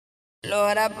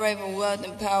Lord, I pray for wealth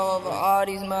and power over all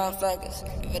these motherfuckers.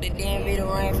 But it didn't be the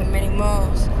rain for many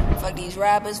months. Fuck these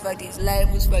rappers, fuck these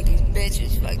labels, fuck these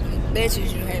bitches, you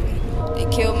hear me? They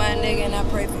killed my nigga and I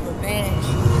pray for revenge.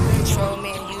 Control me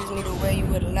and use me the way you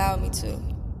would allow me to.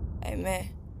 Amen.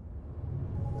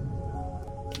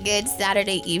 Good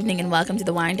Saturday evening and welcome to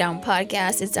the Wind Down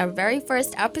Podcast. It's our very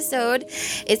first episode.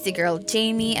 It's the girl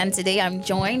Jamie, and today I'm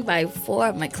joined by four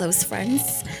of my close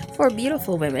friends, four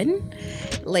beautiful women.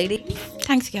 Lady.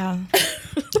 Thanks, y'all.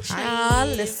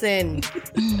 Listen.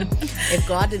 If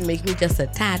God didn't make me just a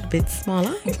tad bit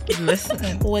smaller,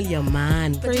 Listen. hold your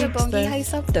man. But your bongy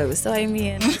heights up though, so I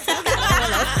mean. The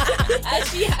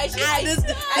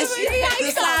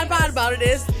sad part about it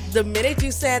is, the minute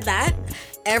you said that,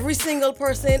 every single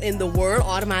person in the world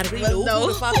automatically knew who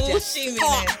the fuck just she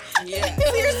talked. Yeah.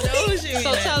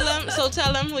 So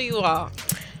tell them who you are.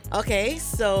 Okay,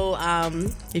 so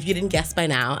if you didn't guess by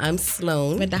now, I'm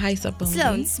Sloan. With the heights up Bungie.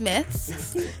 Sloan Smith.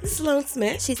 Sloan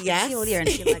Smith. She's yes. older and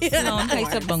she likes Sloan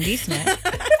heights up Bungie Smith.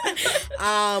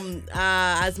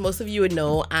 As most of you would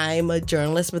know, I'm a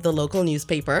journalist with a local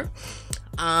newspaper.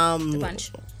 The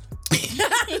bunch.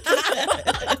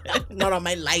 Not on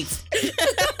my life.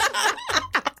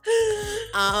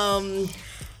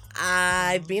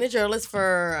 I've been a journalist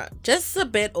for just a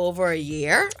bit over a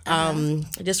year. I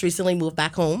just recently moved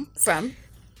back home. From?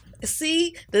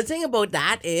 See, the thing about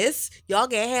that is, y'all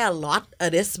get hear a lot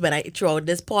of this throughout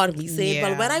this part of me saying,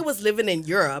 but when I was living in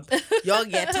Europe, y'all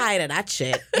get tired of that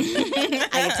shit. I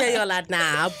can tell y'all that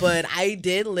now, but I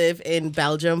did live in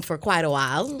Belgium for quite a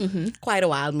while. Mm-hmm. Quite a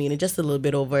while, meaning just a little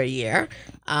bit over a year.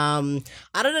 Other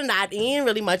than that, ain't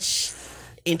really much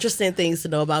interesting things to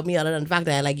know about me other than the fact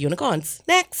that I like unicorns.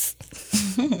 Next.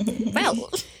 Well,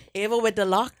 Ava with the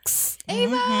locks.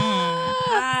 Ava! With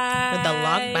the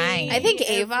lock bang. I think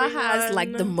Ava has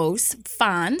like the most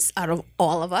fans out of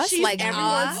all of us. She's like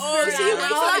everyone's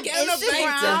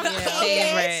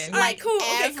favorite. Like cool.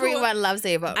 Okay, everyone loves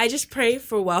Ava. I just pray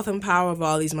for wealth and power of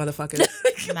all these motherfuckers.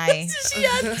 Nice.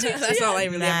 That's all I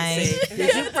really have to say.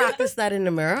 Did you practice that in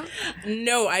the mirror?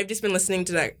 No, I've just been listening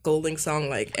to that Golding song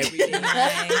like every day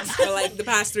for like the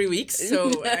past 3 weeks.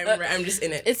 So I'm just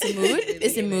in it. It's a mood.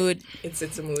 It's a mood. It's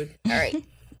a mood. All right.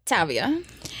 Tavia.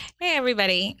 Hey,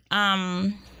 everybody.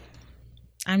 I'm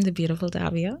the beautiful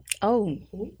Tavia. Oh,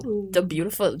 the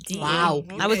beautiful. Wow.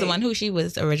 I was the one who she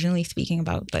was originally speaking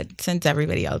about, but since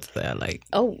everybody else there, like,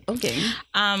 Oh, okay.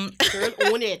 Girl,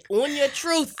 own it. Own your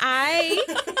truth.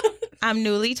 I'm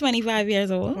newly 25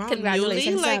 years old. Wow.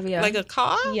 Congratulations, Newly, Tavia. like a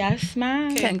car? Yes,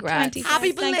 ma'am. Congrats. 25.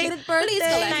 Happy Thank you. belated birthday. Please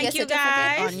collect Thank your you, certificate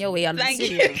guys. on your way on the Thank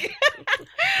studio. you.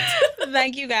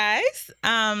 Thank you, guys.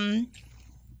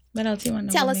 What else you want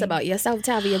to know? Tell us about yourself,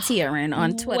 Tavia Tieran,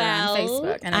 on Twitter and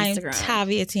Facebook and Instagram. I'm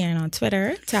Tavia Tieran on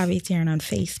Twitter, Tavia Tieran on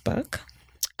Facebook.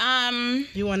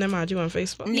 You want them out? You on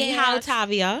Facebook?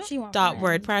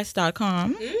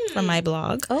 NihaoTavia.wordpress.com for my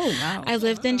blog. Oh, wow. I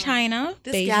lived in China,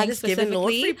 This guy Beijing is giving no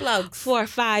free specifically, plugs. for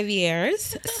 5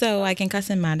 years, so I can cuss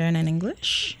in Mandarin and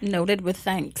English. Noted with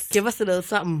thanks. Give us a little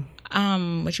something.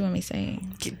 What you want me to say?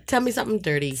 Tell me something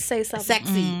dirty. Say something.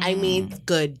 Sexy. I mean,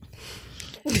 good.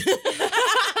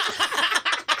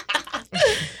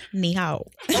 Ni hao.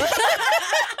 All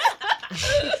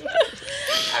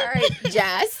right,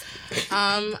 Jazz.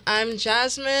 I'm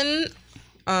Jasmine,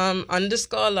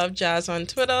 _ love jazz on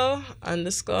Twitter, _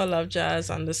 love jazz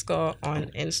 _ on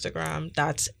Instagram.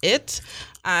 That's it.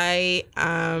 I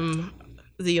am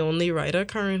the only writer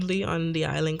currently on the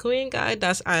Island Queen Guide.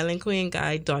 That's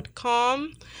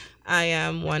islandqueenguide.com. I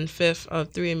am 1/5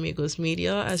 of Three Amigos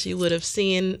Media, as you would have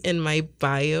seen in my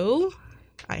bio.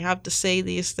 I have to say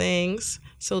these things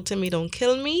so Timmy don't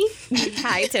kill me.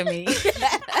 Hi, Timmy.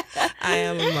 I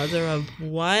am a mother of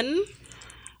one,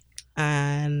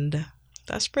 and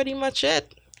that's pretty much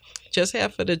it. Just here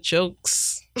for the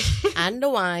jokes. And the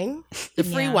wine. The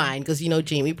free wine, because you know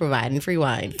Jamie providing free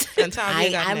wine. And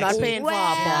Tavia got I'm not next. paying for a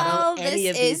bottle any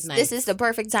of these nights. This is the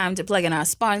perfect time to plug in our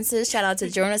sponsors. Shout out to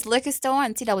Jonas Liquor Store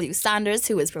and TW Sanders,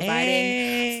 who is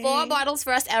providing 4 bottles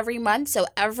for us every month. So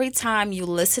every time you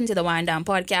listen to the Wind Down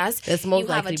podcast, It's most you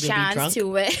have a likely we'll be chance drunk. to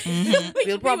win.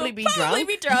 We'll probably be drunk.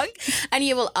 be drunk. And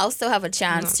you will also have a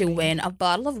chance to win a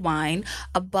bottle of wine,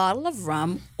 a bottle of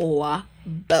rum, or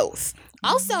both.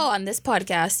 Also, on this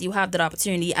podcast, you have that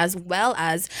opportunity as well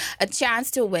as a chance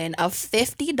to win a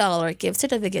 $50 gift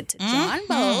certificate to John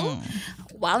Bow.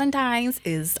 Valentine's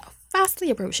is fastly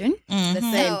approaching. Listen,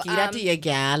 So, give that to your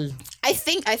gal. I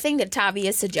think that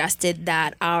Tavia suggested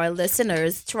that our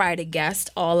listeners try to guess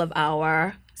all of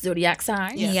our zodiac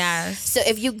signs. Yes. So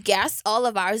if you guess all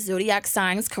of our zodiac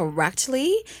signs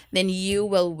correctly, then you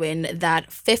will win that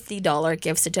 $50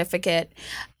 gift certificate.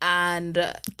 And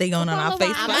They going on our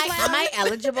Follow our- Facebook. Am I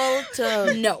eligible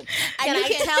to? no. Can And I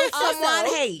you can tell also- someone,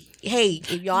 hey,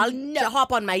 if y'all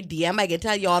hop on my DM, I can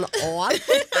tell y'all all.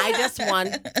 I just want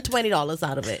 $20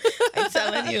 out of it. I'm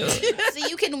telling you. So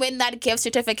you can win that gift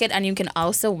certificate, and you can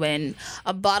also win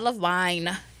a bottle of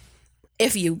wine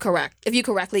if you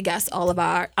correctly guess all of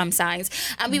our signs.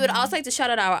 And we would also like to shout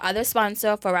out our other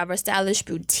sponsor, Forever Stylish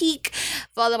Boutique.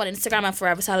 Follow them on Instagram at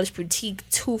Forever Stylish Boutique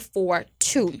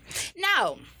 242.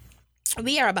 Now,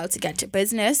 we are about to get to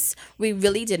business. We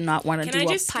really did not want to do a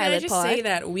Can I pilot just pod. say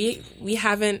that we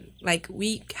haven't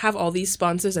we have all these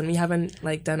sponsors and we haven't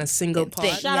done a single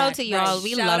pod. Shout out to y'all.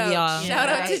 We love y'all. Shout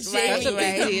out to Right, Jamie.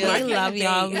 right, right. We love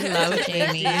y'all. We love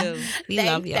Jamie. We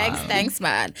love y'all. Thanks,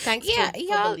 man. Thanks Yeah, for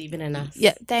y'all. believing in us.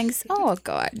 Yeah, thanks. Oh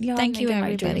God, y'all Thank you, making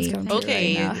my dreams everybody. come true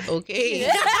right now. Okay.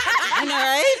 I know,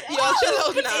 right? Y'all chill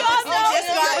out now. Just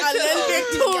got a little bit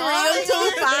too real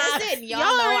too fast. Listen, y'all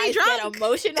know I get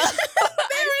emotional.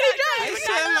 I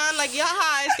swear, man, your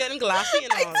eyes getting glassy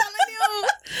and all.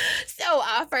 So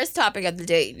our first topic of the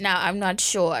day. Now I'm not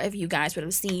sure if you guys would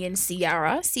have seen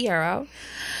Sierra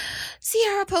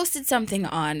posted something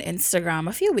on Instagram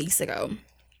a few weeks ago.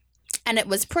 And it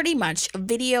was pretty much a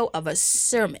video of a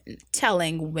sermon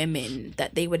telling women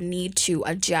that they would need to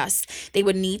adjust. They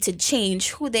would need to change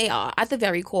who they are at the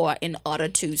very core in order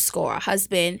to score a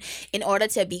husband, in order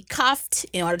to be cuffed,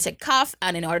 in order to cuff,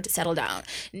 and in order to settle down.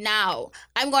 Now,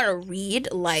 I'm going to read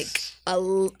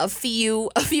a few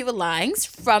lines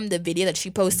from the video that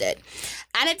she posted.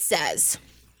 And it says,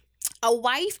 "A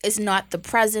wife is not the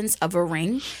presence of a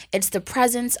ring, it's the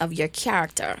presence of your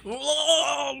character.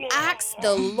 Ask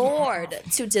the Lord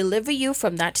to deliver you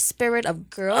from that spirit of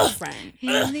girlfriend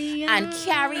and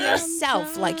carry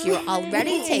yourself like you're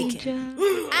already taken.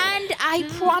 And I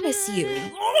promise you,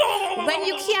 when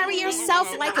you carry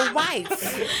yourself like a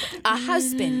wife, a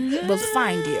husband will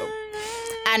find you."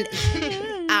 And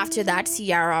after that,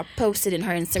 Ciara posted in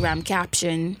her Instagram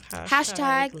caption,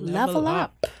 hashtag level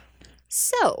up.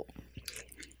 So,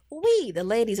 we, the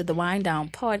ladies of the Wind Down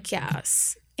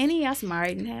podcast, any of us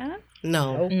married in here?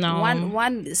 No. No.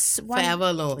 One Forever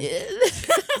alone.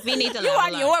 We need to You level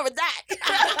on your up. own with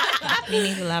that. We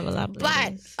need to level up. But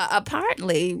ladies.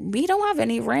 apparently, we don't have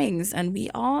any rings, and we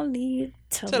all need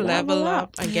to Level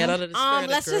up and get out of the spirit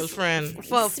let's of just- girlfriend.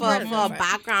 For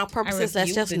background purposes, let's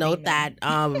refuse just to be note that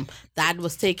that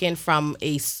was taken from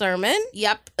a sermon.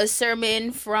 Yep, a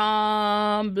sermon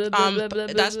from blah, blah, blah, blah,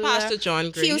 That's blah, blah. Pastor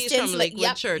John Gray. He's Houston's from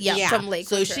Lakewood Church. Yep, from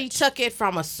Lakewood So she Church. took it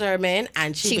from a sermon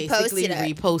and she She basically posted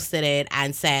it. reposted it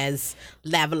and says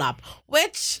level up.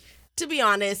 Which, to be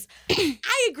honest,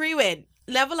 I agree with.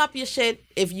 Level up your shit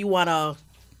if you wanna,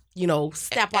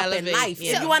 step up in Elevate, life.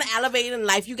 yeah. If you wanna elevate in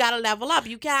life, you gotta level up.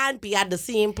 You can't be at the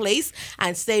same place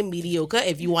and stay mediocre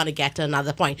if you wanna get to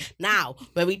another point. Now,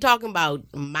 when we talking about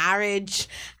marriage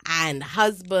and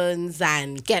husbands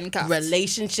and Getting cuffed.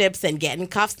 relationships and getting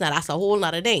cuffs, now that's a whole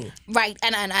nother thing. Right,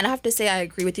 and I have to say I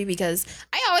agree with you because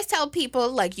I always tell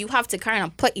people you have to kind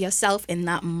of put yourself in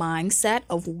that mindset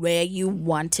of where you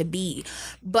want to be.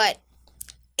 But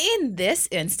in this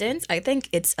instance, I think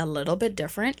it's a little bit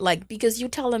different. Because you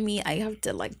telling me I have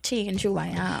to change who I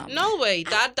am. No way.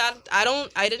 That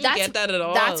I didn't get that at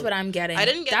all. That's what I'm getting. I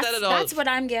didn't get that at all. That's what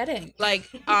I'm getting. I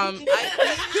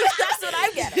That's what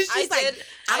I'm getting. She's like,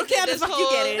 I don't care what the fuck you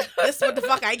getting. This is what the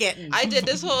fuck I getting. I did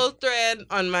this whole thread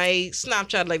on my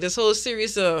Snapchat, this whole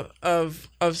series of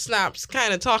snaps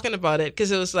kind of talking about it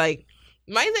because it was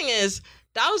my thing is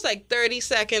that was 30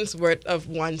 seconds worth of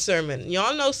one sermon.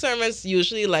 Y'all know sermons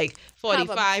usually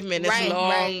 45 minutes right, long.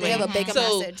 right. They have a bigger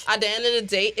so message. at the end of the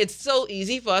day, it's so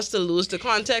easy for us to lose the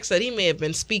context that he may have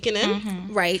been speaking in.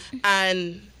 Right.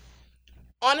 And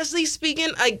honestly speaking,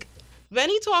 when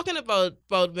he talking about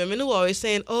women who always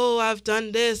saying, "Oh, I've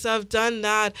done this, I've done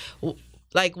that,"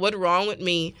 what wrong with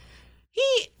me?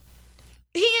 He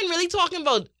ain't really talking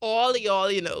about all of y'all,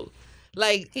 He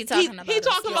talking about he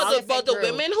talking about specific the group.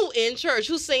 women who in church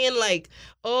who saying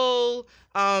 "Oh,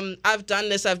 I've done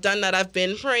this, I've done that, I've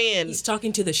been praying." He's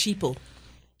talking to the sheeple.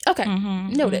 Okay.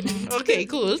 Noted. Okay,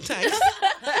 cool. Thanks.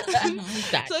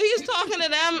 So he's talking to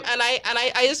them, and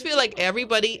I just feel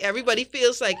everybody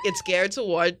feels it's geared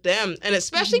toward them, and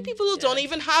especially people who don't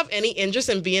even have any interest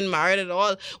in being married at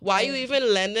all. Why you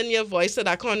even lending your voice to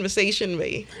that conversation,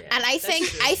 Ray? And I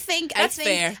think That's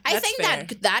fair. I That's think fair.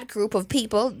 that group of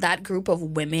people, that group of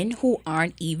women who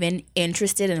aren't even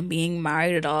interested in being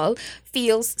married at all,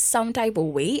 feels some type of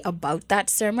way about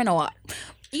that sermon, or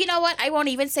you know what? I won't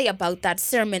even say about that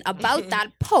sermon, about that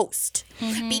post,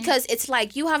 because it's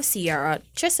like you have Sierra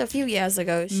just a few years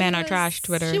ago. Men are trash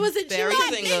Twitter. She was Very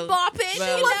single. bopping,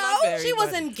 Well, you not know? very, she was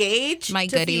but- engaged My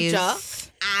to goodies. Future.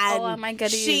 And Oh, my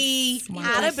goodies. she Wow.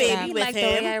 had a baby You with like the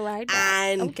way him. I ride that.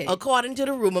 And Okay. according to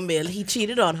the rumor mill, he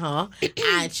cheated on her.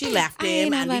 And she left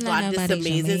him. And we got this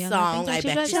amazing song. I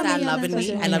bet you start loving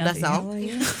me. I love that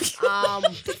song.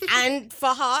 And for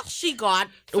her, she got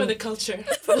For the culture.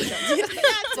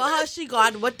 for her, she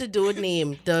got what the dude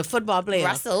name, the football player.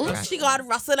 Russell. She got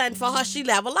Russell, and for her, she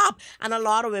leveled up. And a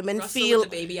lot of women Russell feel,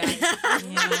 with the baby eyes.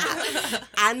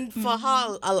 and for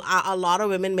her, a lot of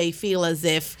women may feel as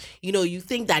if, you know, you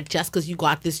think that just because you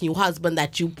got this new husband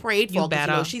that you prayed for, You 'cause,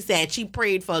 better. you know, she said she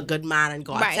prayed for a good man and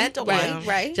God Right, sent her right, one.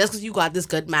 right. Just because you got this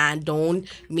good man don't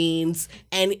means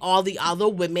all the other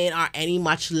women are any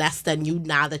much less than you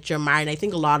now that you're married. I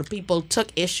think a lot of people took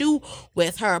issue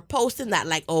with her posting that,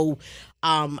 like, oh,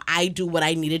 I do what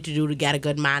I needed to do to get a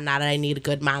good man. Now that I need a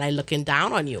good man, I looking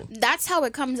down on you. That's how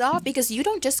it comes off, because you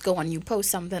don't just go and you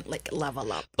post something like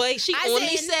level up. But she As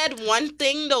only in- said one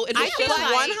thing though. It was feel just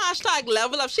like- one hashtag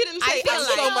level up. She didn't say feel I'm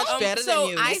like- so much better so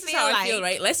than you. this is how I feel,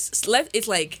 right? It's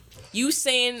like you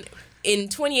saying in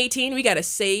 2018 we gotta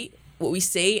say what we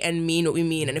say and mean what we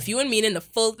mean. And if you mean in the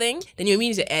full thing, then you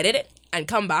mean to edit it and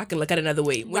come back and look at it another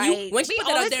way. When Right. when she We put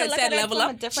that out always there and look said at it level from a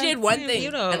up, she different did one point of thing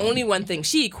view, though. and only one thing.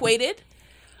 She equated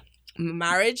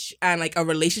marriage and like a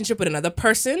relationship with another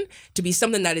person to be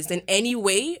something that is in any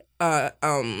way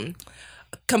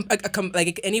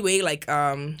like any way like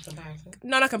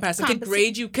not comparison could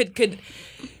grade you could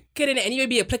in any way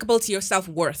be applicable to your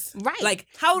self-worth. Right. Like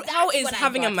how That's is what I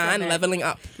having a got man from it. leveling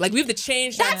up? Like we have to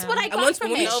change that. That's what I And got once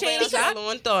from when we it. Nobody change else that, has no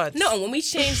one thought. no, when we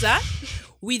change that,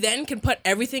 we then can put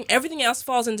everything else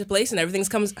falls into place and everything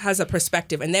has a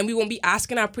perspective. And then we won't be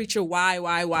asking our preacher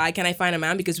why can I find a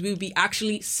man? Because we would be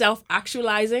actually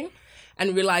self-actualizing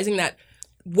and realizing that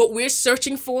what we're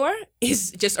searching for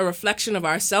is just a reflection of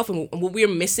ourselves, and what we're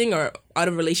missing or out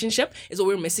of relationship is what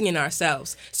we're missing in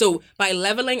ourselves. So by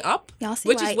leveling up, Y'all see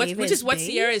which why is what Ava which is is what beige?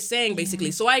 Sierra is saying basically.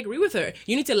 So I agree with her.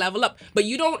 You need to level up, but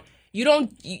you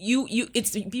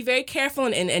it's be very careful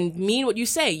and mean what you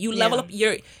say. You level up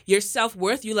your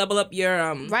self-worth, you level up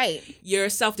your Right. your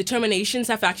self-determination,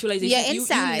 self-actualization. Your You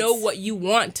insides. know what you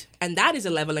want, and that is a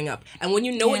leveling up. And when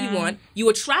you know what you Yeah. want, you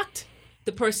attract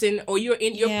the person, or you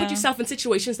Yeah. put yourself in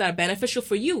situations that are beneficial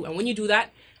for you. And when you do that,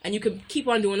 and you can keep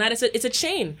on doing that, it's a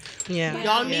chain. Yeah.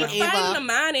 Y'all meet Finding a Ava.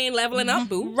 man ain't leveling up,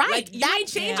 boo. Right. Like, you That-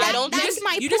 ain't changing. that- I don't that's think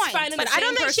my you just point. finding But the I same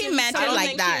don't think she person. meant I it don't like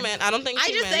think that. she meant. I don't think I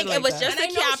she just meant think it it like was that. just And I a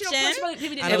know it's your caption. personality,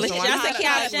 people didn't It was know just a what you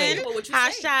caption. said. What you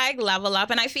say. Hashtag level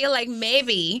up. And I feel like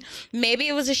maybe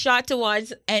it was a shot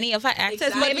towards any of her exes.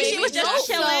 Exactly. Maybe she was just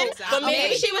Exactly. chilling. Exactly. But maybe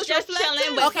Okay. she was just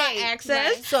chilling with Okay. her exes.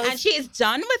 Right. So- and she's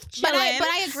done with But chilling.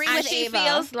 I agree and with she Ava.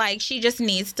 feels like she just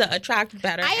needs to attract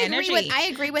better energy. I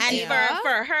agree with and Ava.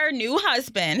 for her new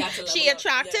husband, That's a level she up,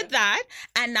 attracted yeah. that,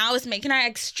 and now it's making her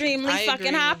extremely I fucking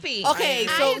agree. happy. Okay,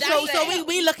 I so agree.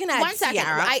 we looking at One second.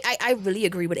 Sierra. I really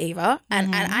agree with Ava,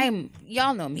 and I'm,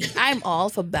 y'all know me. I'm all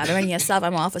for bettering yourself.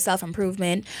 I'm all for self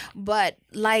improvement, but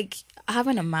like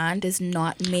having a man does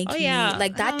not make Oh, yeah. me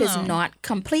like that. I Does don't know. not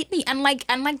complete me. And like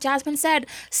Jasmine said,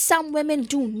 some women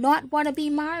do not want to be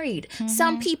married.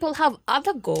 Some people have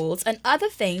other goals and other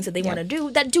things that they want to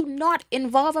do that do not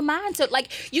involve a man. So like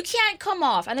you can't come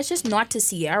off, and it's just not to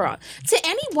Sierra. To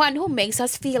anyone who makes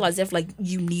us feel as if like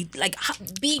you need like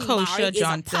being Kosha married is a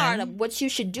Johnson. part of what you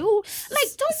should do.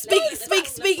 Like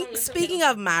don't Speaking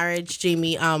of marriage,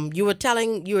 Jamie, you were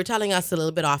telling us a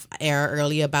little bit off air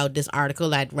earlier about this article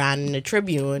that ran in the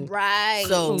Tribune. right.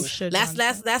 So Kosha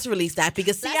let's release that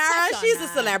because Let's Ciara, touch on she's a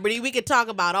that. celebrity. We could talk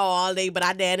about her all day, but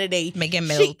at the end of the day, Megan she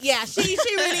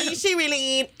Mills. really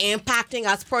ain't impacting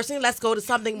us personally. Let's go to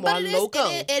something more But local.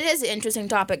 it is an interesting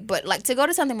topic. But like to go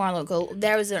to something more local,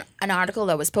 there was an article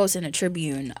that was posted in a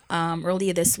Tribune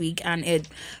earlier this week, and it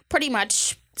pretty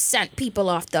much sent people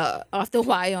off the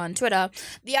wire on Twitter.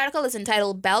 The article is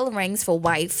entitled "Bell Rings for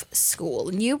Wife School.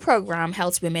 New program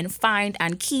helps women find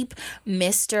and keep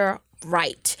Mr.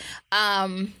 Right."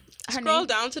 Scroll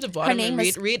down to the bottom name and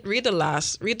is- read the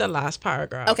last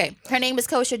paragraph. Okay, her name is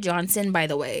Kosha Johnson, by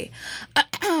the way.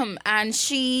 And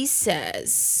she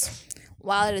says,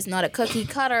 while it is not a cookie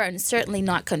cutter and certainly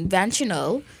not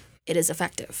conventional, it is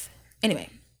effective. Anyway,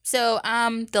 so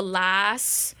the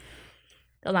last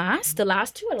two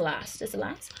or the last? Just the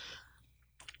last?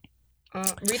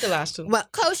 Read the last two. Well,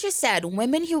 Kosher said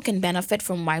women who can benefit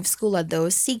from wife school are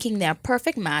those seeking their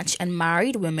perfect match and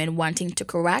married women wanting to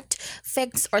correct,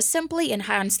 fix, or simply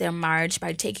enhance their marriage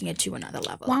by taking it to another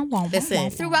level. Listen,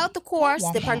 Throughout the course,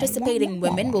 the participating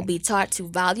women will be taught to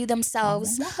value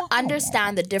themselves,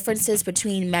 understand the differences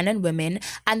between men and women,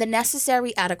 and the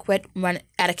necessary etiquette when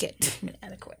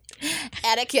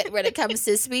it comes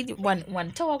to speech.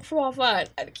 One talk forward.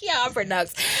 I can't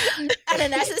pronounce. And the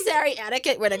necessary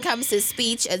etiquette when it comes to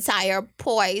speech, attire,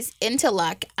 poise,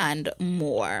 intellect, and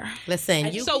more.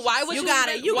 listen. So why would you you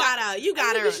gotta, even- you why- gotta, you I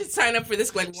think we gotta. should sign up for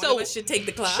this. Like one So- of us should take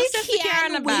the class. She's just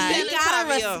securing a bag. You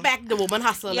gotta respect the woman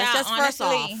hustle. Yeah, Let's just first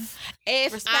honestly, off.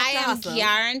 if respect I the am hustle.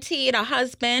 guaranteed a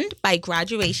husband by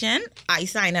graduation, I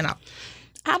sign it up.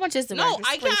 How much is the No,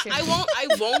 I can't. registration? I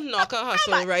won't knock a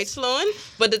hustle, right, Sloan?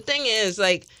 But the thing is,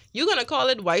 like, you're gonna call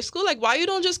it wife school. Like, why you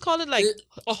don't just call it like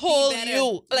a whole better.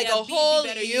 you, like Yeah, a be whole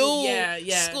better you you.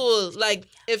 Yeah. school? Like,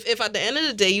 if at the end of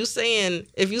the day you saying,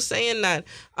 if you saying that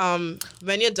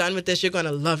when you're done with this, you're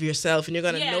gonna love yourself and you're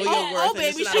gonna know your worth Oh, and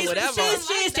this baby, and that, she's whatever.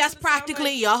 she's just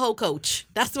practically your whole coach.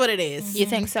 That's what it is. You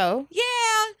think so? Yeah.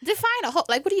 Define a whole.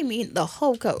 Like, what do you mean the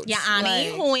whole coach? Yeah, Annie,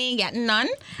 Like, who ain't getting none,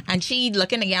 and she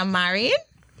looking to get married.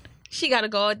 She gotta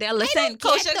go out there. Listen, don't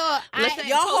Kosher. get the- Listen,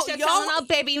 Y'all- Kosher telling her,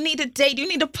 baby, you need to date. You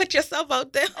need to put yourself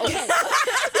out there.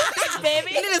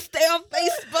 baby. You need to stay on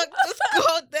Facebook. Just go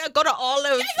out there. Go to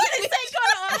Olive.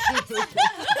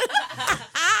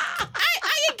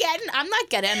 I'm not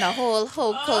getting the whole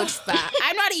coach back.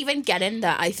 I'm not even getting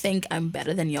the I think I'm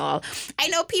better than y'all. I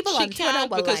know people She on Twitter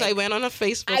can't were because like, I went on her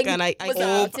Facebook and I was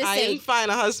about hope to I say- didn't find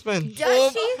a husband.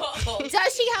 does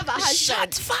she have a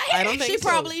husband? I don't think She so.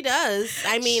 probably does.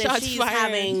 I mean, Shots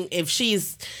fired. if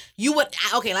she's, you would,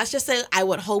 okay, let's just say I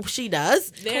would hope she does.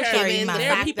 There given the are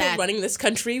fact people that- running this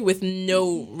country with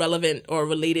no relevant or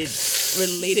related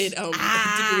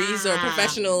degrees or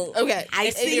professional. Okay, I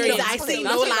see no That's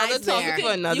another lies topic there.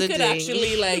 for another You could day.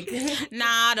 actually like.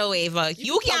 Nah, though, Ava.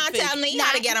 You can't tell me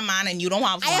how to get a man and you don't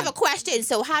have one. I have a question.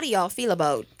 So, how do y'all feel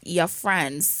about your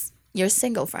friends, your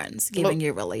single friends, giving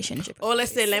your relationship? Oh,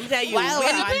 listen, let me tell you. While we're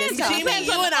on this Jimmy, topic. Depends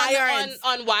you and I are in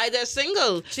on why they're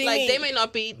single. She Like mean-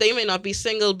 they may not be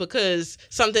single because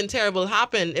something terrible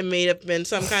happened. It may have been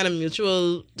some kind of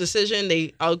mutual decision.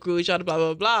 They outgrew each other, blah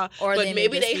blah blah. Or but they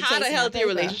maybe made they this had a mutation healthy on paper.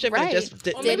 relationship Right. and it just Or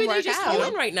didn't maybe work they just out.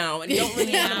 fine right now and you don't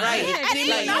really want to Right. Jimmy,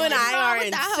 Like, you and I are with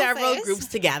in that whole several face. groups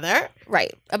together.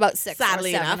 Right, about 6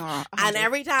 Sadly or 7 enough. or And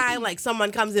every time like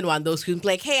someone comes in one of those groups,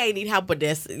 like, hey, I need help with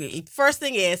this. First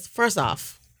thing is, first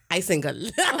off, I single.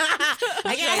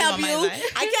 I can't help my you.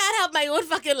 life. I can't help my own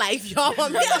fucking life. Y'all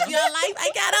want me to help your life? I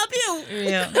can't help you.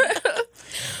 Yeah.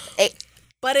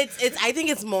 But it's I think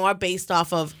it's more based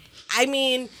off of, I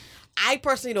mean, I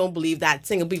personally don't believe that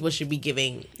single people should be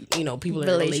giving, people in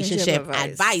a Relationship relationship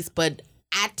advice. advice. But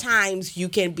at times you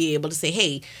can be able to say,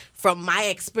 hey, from my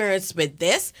experience with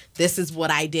this is what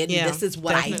I did Yeah, and this is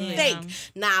what definitely. I think.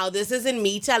 Now, this isn't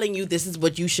me telling you this is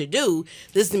what you should do.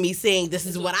 This is me saying this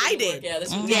is what I did. Yeah,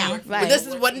 this is Yeah, Right. but this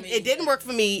is what it didn't work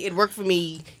for me. It worked for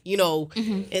me.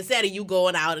 Instead of you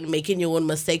going out and making your own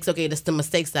mistakes. Okay, that's the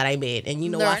mistakes that I made, and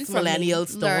Learn us from me.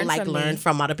 millennials Learn don't from learn me.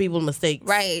 from other people's mistakes.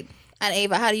 Right. And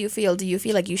Ava, how do you feel? Do you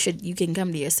feel like you can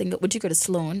come to your single? Would you go to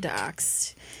Sloan to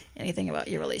ask anything about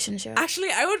your relationship? Actually,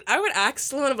 I would ask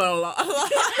Sloan about a lot.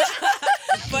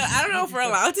 But I don't know if we're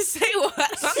allowed to say what.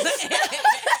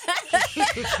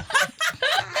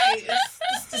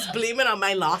 It's just blame it on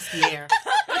my lost year.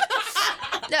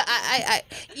 No,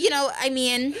 I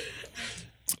mean,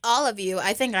 all of you.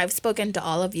 I think I've spoken to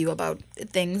all of you about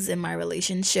things in my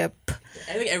relationship.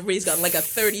 I think everybody's got like a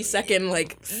 30-second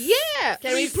Yeah.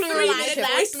 Can we pluralize 3-minute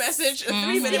that? voice message, a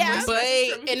 3-minute Yeah. voice But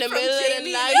message from, in the from middle of the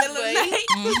Jamie night, in the middle of the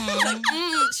night.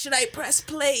 Like, should I press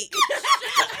play?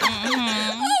 Oh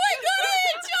my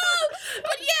god, Joe!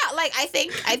 But yeah, like I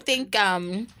think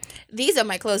these are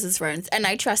my closest friends, and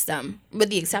I trust them, with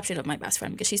the exception of my best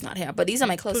friend because she's not here. But these are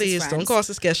my closest Please friends. don't cause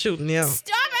us get shooting, yeah.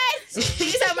 Stop it!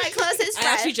 These are my closest I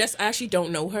friends. actually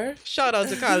don't know her. Shout out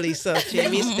to Carlisa,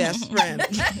 Jamie's best friend.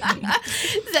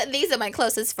 These are my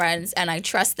closest friends, and I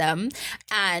trust them.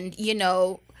 And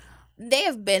they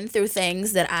have been through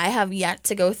things that I have yet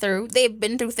to go through. They've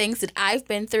been through things that I've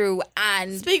been through,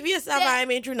 and Speak for yourself. I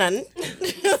ain't through nothing.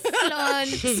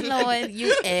 Sloan,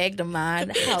 you egged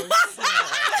man. How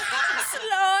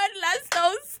Sloan, let's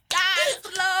don't start,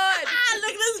 Sloan. Look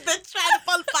at this bitch trying to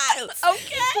pull files.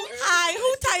 Okay. Hi,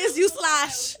 who tires you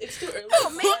slash? It's too early. Oh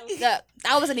man,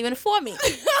 that wasn't even for me.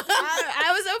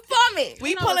 I wasn't for me.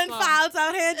 We pulling files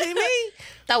out here, Jamie.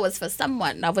 That was for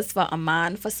someone. That was for a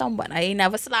man, for someone. I ain't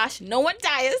never slashed no one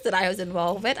tires that I was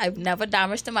involved with. I've never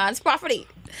damaged a man's property.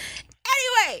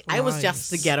 Anyway, I was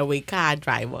just a getaway car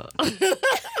driver.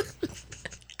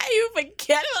 you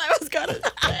forget what I was gonna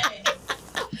say.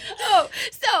 Oh,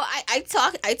 so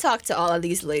I talk to all of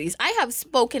these ladies. I have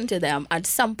spoken to them at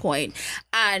some point,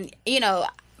 and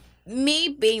me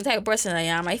being the type of person I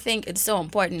am, I think it's so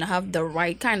important to have the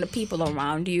right kind of people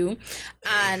around you,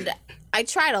 and I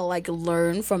try to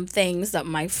learn from things that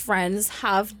my friends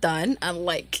have done and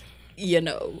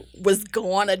was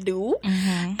gonna do.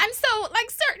 And so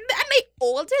certain, and they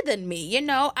older than me, and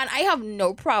I have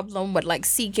no problem with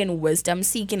seeking wisdom,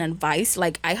 seeking advice.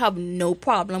 I have no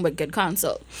problem with good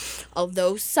counsel,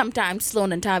 although sometimes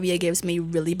Sloan and Tavia gives me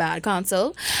really bad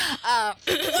counsel.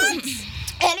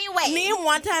 Anyway, Me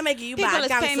one time I give you People bad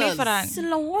is paying me counsel. for that.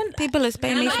 Sloan, People is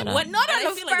paying me for that. not I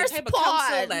on the feel like first the type of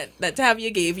counsel part. that Tavia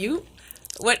gave you.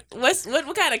 What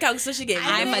kind of counsel she gave you?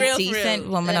 I'm a decent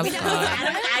woman of God.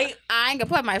 I ain't gonna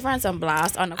put my friends on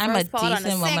blast on the I'm a first part. On the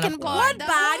decent woman of second God. part, What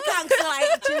bad counsel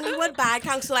Jimmy, what bad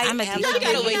counsel I'm a ever decent You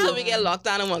gotta gave wait you? till we get locked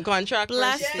down in one contract.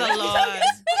 Bless first. the Lord.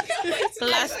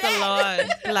 Bless the Lord.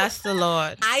 Bless the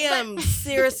Lord. I am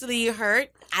seriously hurt.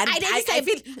 I didn't say-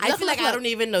 feel like I don't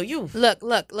even know you. Look.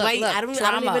 Like, I don't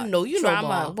Drama. even know you no Drama.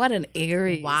 more. What an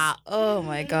Aries. Wow. Oh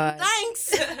my God.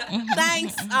 Thanks.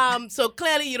 Thanks. So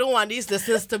clearly you don't want these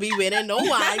listeners to be winning no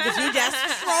wine because you just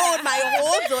thrown my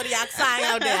whole zodiac sign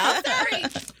out there. Sorry.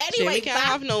 Jimmy Anyway, can't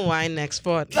have no wine next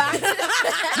spot.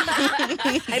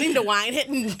 I need the wine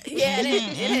hitting. yeah,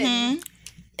 it is.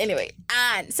 Anyway,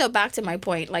 and so back to my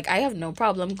point. I have no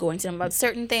problem going to them about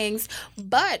certain things,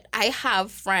 but I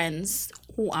have friends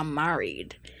who are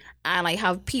married. And I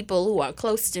have people who are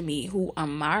close to me who are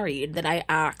married that I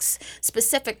ask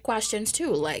specific questions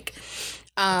to.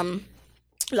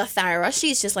 Lathyra,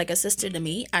 she's just like a sister to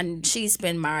me, and she's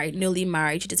been married, newly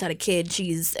married. She just had a kid.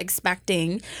 She's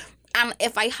expecting. And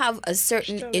if I have a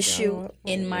certain issue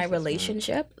in my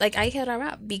relationship, I hit her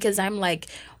up because I'm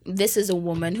this is a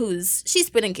woman she's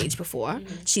been engaged before.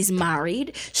 She's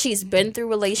married. She's been through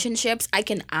relationships. I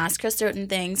can ask her certain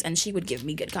things and she would give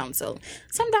me good counsel.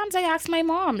 Sometimes I ask my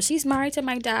mom. She's married to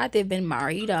my dad. They've been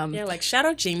married. Yeah, shout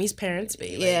out Jamie's parents,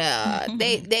 babe. Yeah,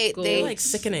 they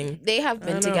Sickening. They have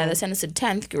been together since the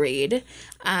 10th grade,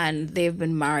 and they've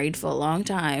been married for a long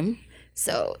time.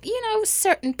 So,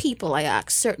 certain people I ask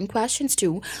certain questions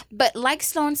to. But like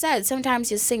Sloan said,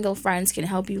 sometimes your single friends can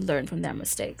help you learn from their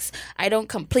mistakes. I don't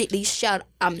completely shut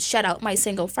out my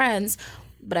single friends,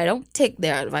 but I don't take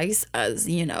their advice as,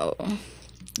 I don't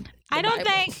Bible.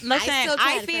 think. Listen, still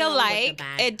try I to feel find out what the like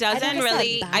bad- it doesn't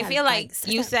really. I feel like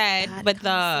you said with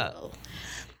the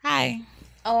hi.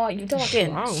 Oh, you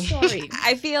talking? Sorry.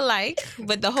 I feel like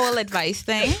with the whole advice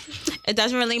thing, it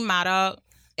doesn't really matter.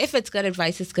 If it's good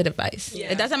advice, it's good advice. Yeah.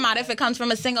 It doesn't matter if it comes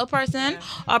from a single person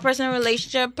or a person in a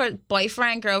relationship,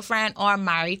 boyfriend, girlfriend, or a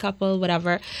married couple,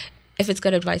 whatever. If it's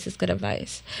good advice, it's good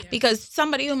advice. Yeah. Because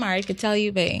somebody who married could tell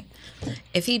you, babe,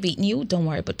 if he beating you, don't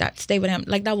worry about that. Stay with him.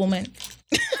 Like that woman.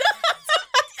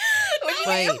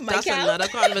 Wait, that's another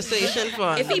conversation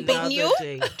for If he beating you,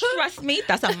 another day. trust me,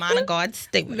 that's a man of God.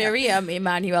 Stay with him. Miriam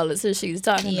Emanuel is who she's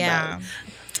talking Yeah. about.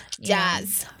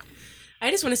 Jazz. I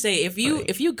just want to say, if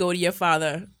you go to your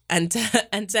father and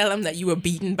tell him that you were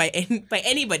beaten by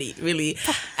anybody, really,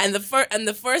 and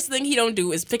the first thing he don't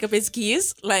do is pick up his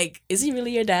keys, is he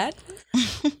really your dad?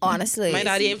 Honestly. My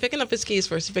daddy ain't picking up his keys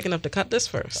first. He's picking up the cutlass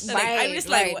first. I'm just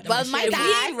right. what- Well, my if he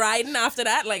dad- ain't riding after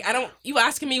that, I don't. You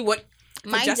asking me what?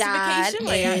 My justification?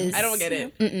 dad is, I don't get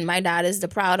it. My dad is the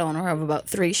proud owner of about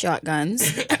 3 shotguns,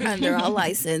 and they're all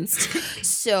licensed.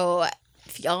 So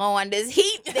if y'all want this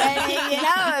heat, then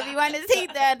if you want this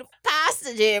heat, then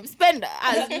Pastor James Spender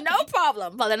has no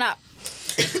problem pulling up.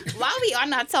 While we on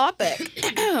that topic,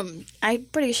 I'm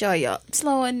pretty sure y'all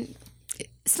Sloan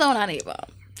and Ava.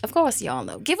 Of course, y'all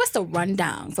know. Give us a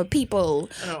rundown for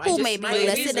people who may be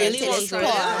listening to this How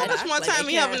pod. much more time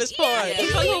we have in this pod?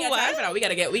 People who what? We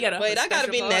gotta. Wait, that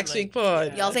gotta be next week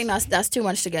pod. Y'all think that's too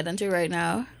much to get into right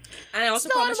now? And I also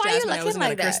Sloan, promised why you Jasmine I looking wasn't gonna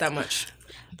like curse that? that much.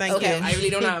 Thank Okay. you. I really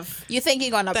don't have. You think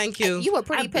you're gonna? Thank you. You were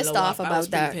pretty pissed off I was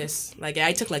about pretty that. Pissed.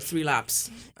 I took 3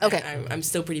 laps. Okay. I'm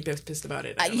still pretty pissed about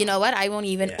it. You know what? I won't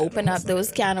even open up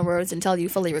those can of words until you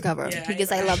fully recover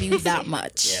because I love you that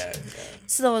much. Yeah.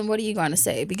 Sloan, what are you gonna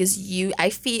say? Because I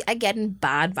getting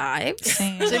bad vibes.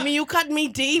 Jimmy, you cut me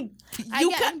deep. I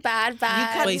getting bad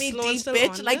vibes. Cut Wait, me Sloan deep, still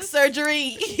bitch, on like this?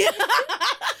 surgery.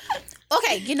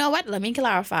 Okay, you know what? Let me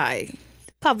clarify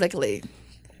publicly.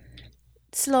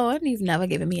 Sloan, you've never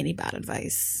given me any bad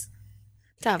advice.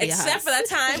 Tavia Except has. for that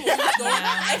time. When we was going,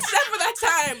 except for that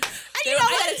time.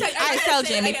 I tell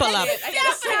Jamie, pull up.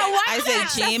 I said,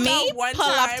 Jamie, pull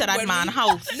up to that man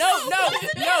house.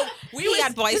 No. We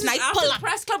had boys' this is night, after pull the up.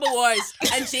 press club awards,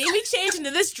 and Jamie changed into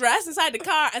this dress inside the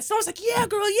car, and someone's like, yeah,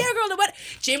 girl. What?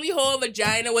 Jamie whole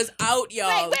vagina was out,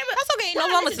 y'all. Wait, That's okay. No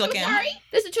one was looking.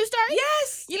 This is a true story?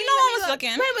 Yes. You know one was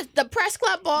looking. Wait, was the press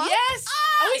club ball? Yes.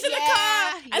 I was in the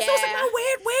car, and someone's like, no,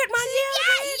 wait, man.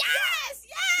 Yes.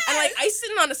 And like I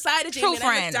sitting on the side of Jamie, True and I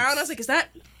looked friends. down. I was like, is that?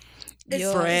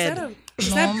 Fred.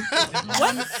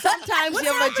 What? Sometimes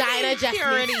your vagina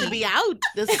just needs to be out.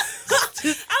 I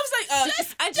was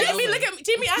like, and Jamie, look at me.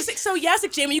 Jamie, I was like, so yes,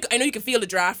 like, Jamie, I know you can feel the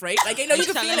draft, right? Like, I know you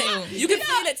can feel it. You can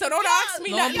feel it. So don't ask me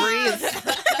No nothing. breeze.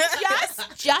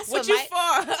 Just What for you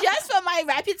my for? just for my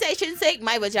reputation's sake,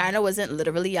 my vagina wasn't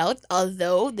literally out,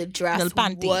 although the dress Little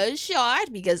panty. was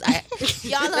short because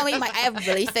y'all know me, I have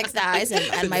really thick thighs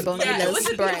and my bony Yeah, it little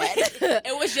wasn't- spread.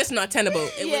 It was just not tenable.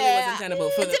 It really Yeah. wasn't tenable.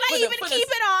 For the, Did for I the- even for keep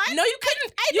the- it on? No, you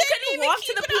couldn't. I You didn't couldn't even walk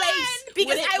keep to the it on place because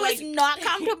with it, I was like- not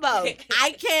comfortable.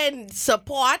 I can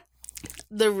support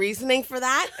the reasoning for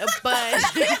that, but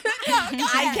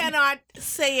I cannot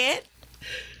say it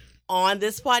on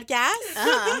this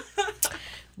podcast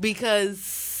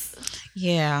because,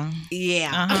 Yeah.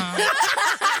 yeah.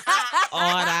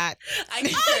 All that. I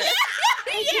concur.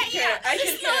 I concur. I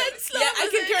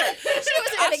concur.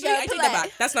 Actually, I take that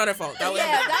back. That's not her fault. That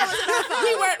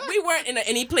was we weren't in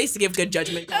any place to give good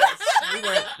judgment calls. We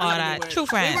weren't. All that. True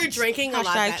friends. We were drinking a lot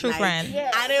Hashtag that true night. friend.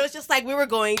 And it was just like we were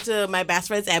going to my best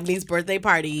friend's Ebony's birthday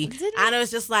party. And it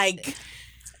was just like,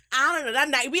 I don't know, that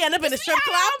night we ended up in a strip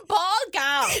club. On ball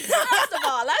gowns. First of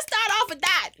all, let's start off with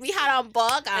that. We had on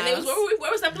ball gowns. And it was where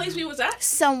was that place we was at?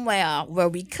 somewhere where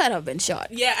we could have been shot.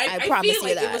 Yeah, I promise feel you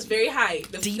like that. it was very high.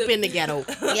 Deep in the ghetto.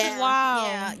 Yeah.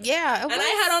 Wow. Yeah. And I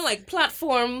had on like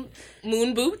platform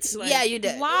moon boots. Like, Yeah, you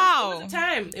did. Wow. It was a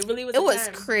time. It really was. It a was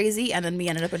time. crazy, and then we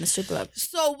ended up in a strip club.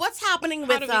 So what's happening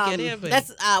with did we get here, babe?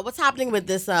 what's happening with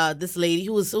this lady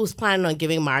who's planning on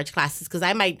giving marriage classes? Because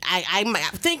I'm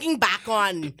thinking back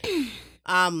on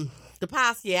the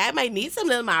past year, I might need some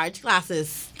little marriage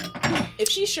classes. If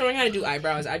she's showing how to do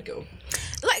eyebrows, I'd go.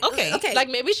 Like, Okay. Like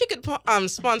maybe she could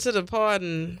sponsor the pod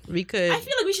and we could. I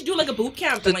feel like we should do like a boot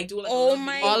camp and like do like. Oh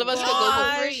my all of us could go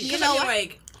for free. You know,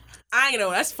 like I know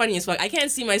that's funny as fuck. I can't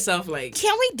see myself like.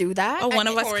 can we do that? Or one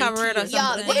of us cover it or Quarantine.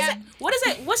 something. What is it? What is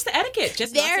it? What's the etiquette?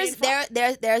 Just not saying fuck?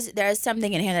 There's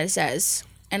something in here that says,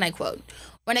 and I quote,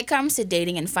 "When it comes to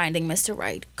dating and finding Mr.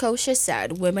 Right, Kosha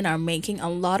said women are making a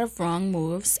lot of wrong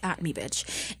moves at me, bitch,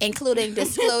 including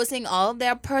disclosing all of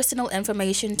their personal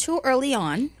information too early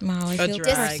on, Wow, I feel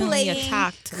drag. personally displaying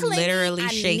attacked, clingy literally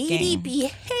and needy shaking.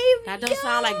 behavior, That don't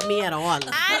sound like me at all.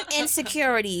 and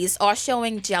insecurities, or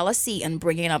showing jealousy and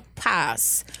bringing up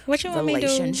past What you want me to do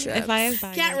relationships. if I have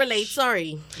baggage? Can't relate.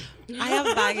 Sorry. I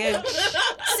have baggage.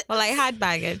 Well, I had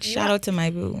baggage. Shout out to my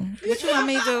boo. What you want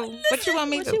me to do? What you want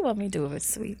me to What do? you want me to do if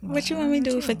it's sweet? What you want me to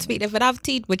do if it's sweet? If it have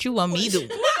teeth, what you want me to do?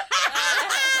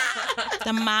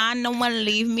 The man no one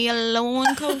leave me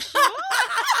alone, Coach.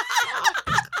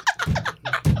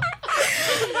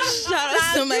 Shout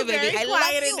out to my baby. I love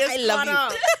you. I love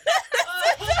you.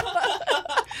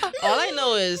 All I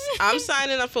know is I'm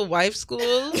signing up for wife school,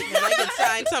 and I could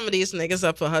sign some of these niggas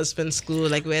up for husband school.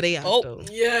 Like where they at though?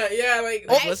 Yeah, like.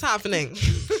 What's happening?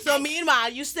 So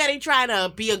meanwhile, you steady trying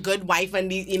to be a good wife,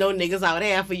 and these niggas out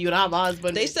there for you to have a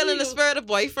husband. They still in the spirit of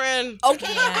boyfriend.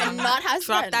 Okay, I'm not husband.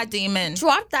 Drop that demon.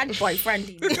 Drop that boyfriend.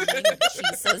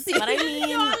 Jesus. But I mean,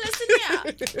 Y'all listen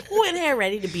here. who in here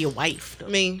ready to be a wife? Though?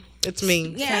 Me. It's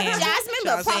me. Yeah, Same. Jasmine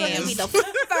will probably Same. be the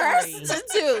first to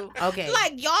do. Okay.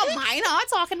 Like y'all minor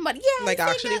talking about Like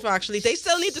actually, they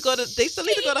still need to go to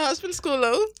husband school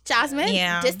though. Jasmine.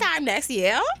 Yeah. This time next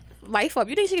year, wife up.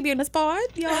 You think she could be in the spot?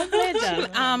 Y'all good.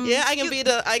 Yeah, I can be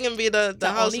the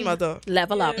house only mother.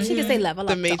 Level up. She can say level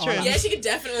The up. to matron. all of Yeah, them. she could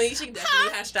definitely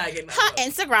hashtag it. Now. Her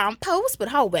Instagram post with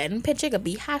her wedding picture could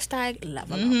be hashtag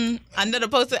level up. Under the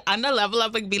post, under level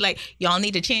up, it could be like, y'all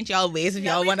need to change y'all ways if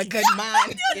y'all want a good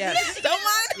man. Yes. Don't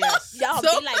mind. Yes. Y'all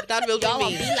So, be like That will be y'all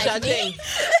won't me. be like me. Judging.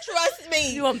 Trust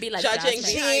me. You won't be like Judging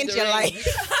Jasmine. Change your life.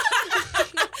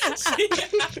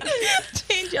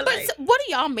 Change your But life. what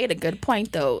do y'all made a good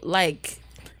point though? Like,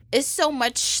 it's so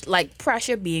much like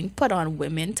pressure being put on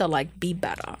women to like be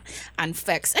better and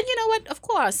fix. And you know what? Of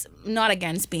course, not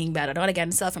against being better, not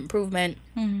against self-improvement,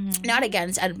 not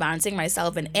against advancing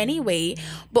myself in any way.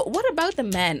 But what about the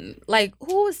men? Like,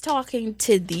 who is talking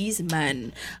to these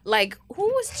men? Like,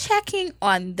 who is checking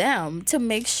on them to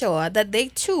make sure that they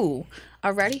too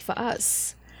are ready for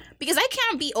us? Because I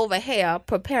can't be over here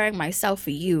preparing myself for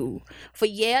you for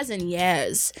years and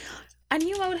years. And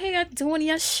you out here doing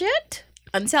your shit?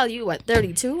 until you what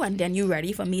 32, and then you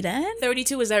ready for me then.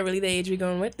 32, is that really the age we're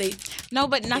going with? No,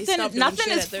 but nothing stop doing nothing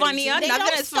shit is at 32. funnier. They Nothing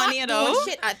don't is stop funnier doing though.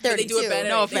 shit at They 32. do it better.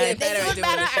 No They do it offense. They do it doing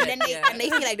better, the and then shit. they Yeah. and they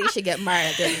feel like they should get married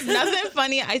at 32. Nothing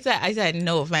funny. I said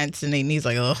no offense, and he's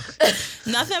like, oh,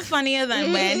 nothing funnier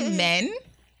than when men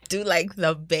do like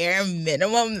the bare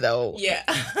minimum though, Yeah.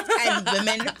 and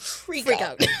women freak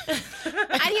out.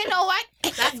 And you know what?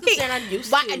 That's because they're not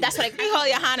used But to. that's what You hold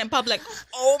your hand in public.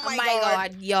 Oh Oh my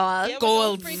god, y'all. Yeah, but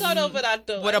Gold don't freak out over that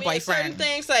though. with a Certain boyfriend.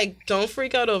 things like don't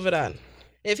freak out over that.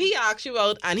 If he asks you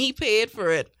out and he paid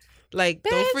for it, like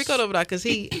don't freak out over that because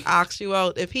he asked you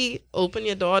out. If he open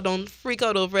your door, don't freak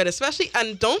out over it. Especially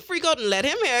and don't freak out and let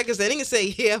him hear because then he can say,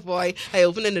 "Yeah, boy, I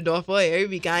opening the door for you every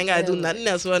week. I ain't gotta do nothing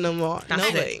else for no more." That's No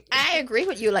it. way. I agree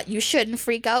with you. Like, you shouldn't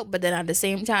freak out, but then at the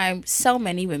same time, so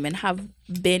many women have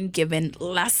been given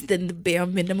less than the bare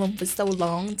minimum for so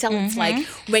long. Till it's like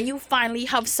when you finally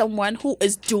have someone who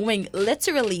is doing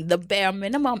literally the bare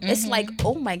minimum, it's like,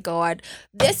 oh my god,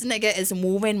 this nigga is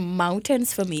moving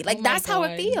mountains for me. Like, that's how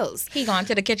it feels. He gone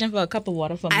to the kitchen for a cup of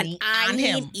water for And me I and need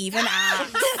him. even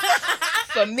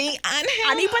For me and him.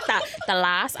 I need put that the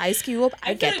last ice cube.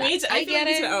 I get that. I get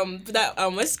it. That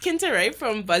what's Kinta, right,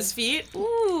 from BuzzFeed?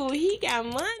 Ooh, he got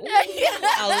money.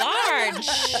 A large.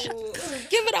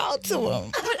 Give it all to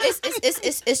him. But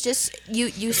it's just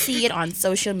you see it on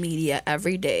social media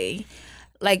every day.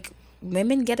 Like,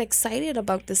 women get excited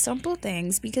about the simple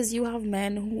things because you have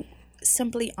men who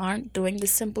simply aren't doing the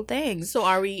simple things. So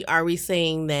are we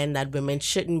saying then that women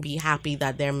shouldn't be happy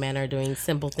that their men are doing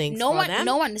simple things No for one them?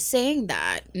 no one is saying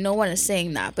that. No one is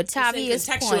saying that. But Tavia's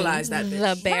Contextualize that The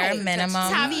bitch. bare Right.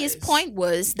 minimum. Tavia's point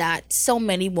was that so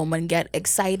many women get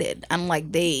excited and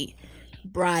like they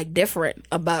brag different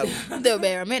about the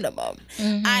bare minimum.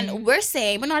 And we're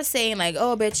not saying like,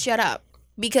 oh bitch, shut up.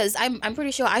 Because I'm pretty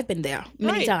sure I've been there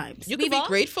many Right. times. You can be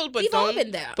grateful, but we've all don't.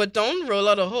 been there. But don't roll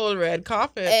out a whole red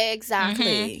carpet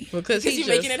Exactly. because Because he's you're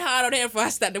making it hard out here for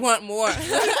us that they want more.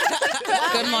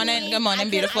 Good morning,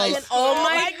 beautiful. Oh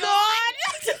my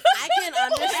god! I can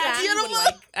understand. You know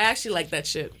what? I actually like that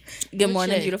shit. Good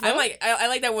morning, shit? beautiful. I'm like, I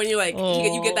like that when you like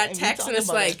you get that text and it's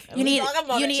like You need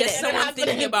just it. someone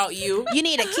thinking about you. You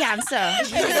need a cancer.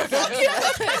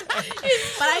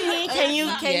 But I mean, can you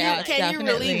really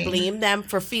definitely. blame them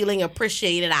for feeling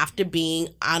appreciated after being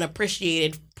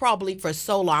unappreciated probably for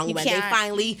so long You when can't.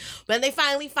 they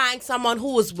finally find someone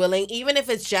who is willing, even if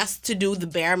it's just to do the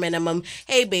bare minimum.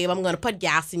 Hey babe, I'm gonna put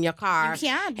gas in your car. You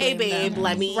can't Hey blame babe, them.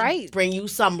 let me Right. bring you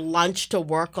some lunch to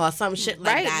work or some shit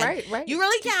like Right, that. right. You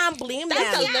really can't blame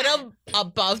That's them. a little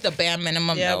above the bare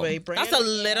minimum, Yeah, though. but That's a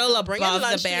little bringing above the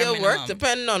lunch to bare your minimum. work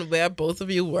depending on where both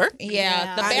of you work.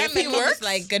 Yeah, the And bare if he minimum works, is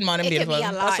like good morning, it could beautiful. be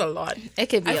a lot. That's a lot. It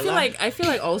could be I a feel lot.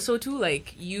 like also too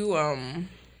like you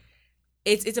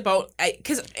it's about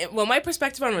because my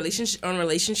perspective on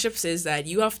relationships is that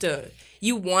you have to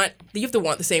want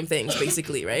the same things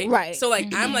basically, right? Right. So like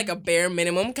I'm like a bare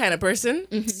minimum kind of person.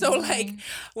 So like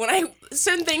when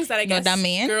certain things that I No, guess that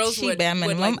mean girls she would bare would,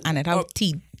 minimum like, and it have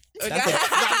teeth. That's it. That's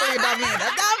what that mean.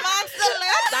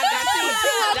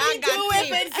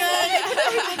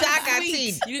 That got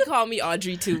teeth. You can call me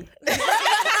Audrey too.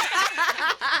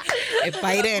 If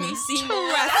I didn't,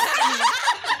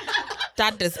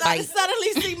 that despite.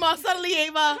 Suddenly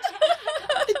Ava.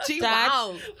 Gee, That-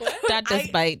 wow. That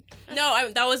despite.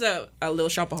 No, that was a Little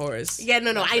Shop of Horrors. Yeah,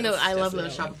 no, I know. I love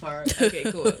Little Shop of Horrors.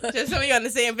 Okay, cool. Just so we on the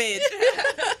same page.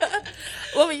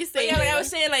 What were you But yeah, like I was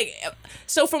saying, like,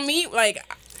 so for me, like,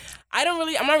 I'm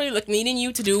not really like needing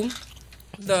you to do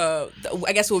the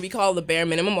I guess what we call the bare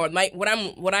minimum, or like what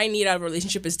I need out of a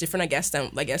relationship is different, I guess, than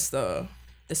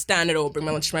the standard, or bring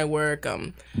my lunch to my work,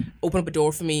 open up a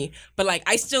door for me. But like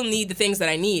I still need the things that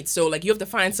I need. So like you have to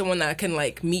find someone that can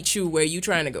like meet you where you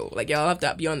trying to go. Like y'all have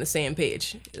to be on the same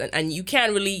page, and you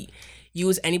can't really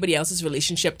use anybody else's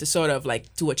relationship to sort of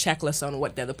like do a checklist on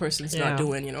what the other person's not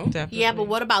doing, you know? Definitely. Yeah, but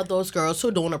what about those girls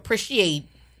who don't appreciate?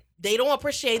 They don't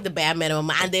appreciate the bare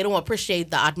minimum and they don't appreciate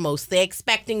the utmost. They're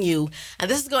expecting you, and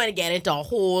this is going to get into a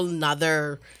whole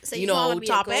nother, So you wanna know, be a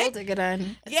gold topic. digger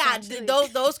then, Yeah, essentially.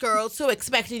 those girls who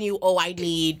expecting you. Oh, I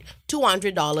need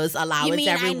 $200 allowance You mean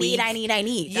every week. I need.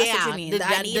 That's Yeah, what you mean. the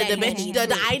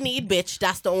I need bitch.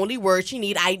 That's the only word she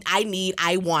need.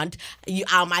 I want.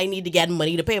 I need to get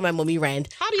money to pay my mommy rent.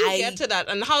 How do you get to that?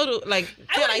 And how do like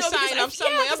can wanna I know because sign up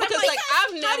somewhere? because I'm Because like, like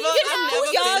I've never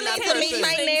been that To meet person.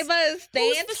 my neighbors, they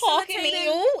ain't talking to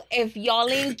you. If y'all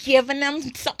ain't giving them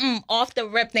something off the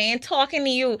rip, they ain't talking to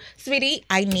you. Sweetie,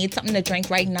 I need something to drink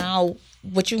right now.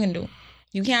 What you can do?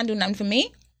 You can't do nothing for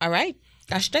me? All right.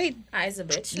 That's straight. I's a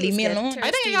bitch. Leave me alone.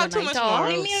 I think I got too much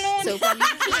morals. Leave me alone. So when you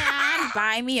can't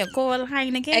buy me a cold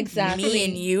Heineken. Exactly. Me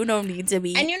and you don't need to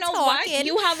be And you know what? talking.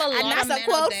 You have a lot And of that's men a out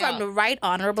quote there. from the Right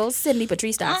Honorable Cindy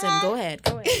Patrice Dotson. Uh-huh. Go ahead.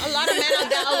 Go ahead. A lot of men out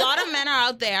there. A lot of men are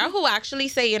out there who actually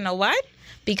say, you know what?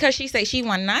 Because she say she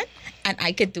want that, and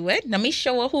I could do it. Let me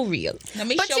show her who real. Let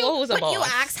me show her who's a boss. you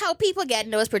ask how people get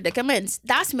in those predicaments.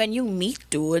 That's when you meet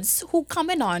dudes who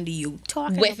coming on to you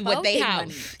talking with about what they their have.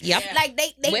 money. Yep. Like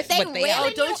they With they what they have.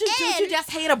 reeling Don't you in.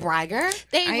 just hate a bragger?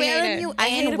 They I hate reeling it. you I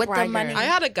hate in a with the bragger. money. I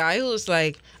had a guy who was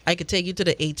like, I could take you to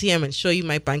the ATM and show you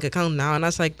my bank account now. And I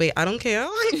was like, babe, I don't care.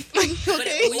 But will you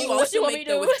What you also want me make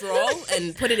to the do? withdrawal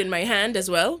and put it in my hand as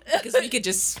well? Because we could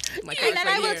just. My And then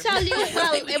I will tell you,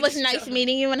 well, it was nice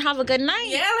meeting you and have a good night.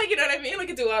 Yeah, like, you know what I mean? We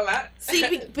could do all that.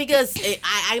 See, because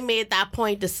I made that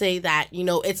point to say that,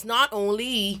 it's not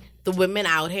only the women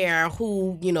out here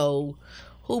who,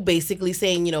 who basically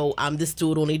saying, this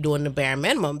dude only doing the bare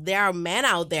minimum. There are men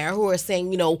out there who are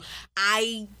saying,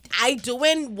 I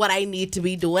doing what I need to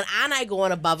be doing, and I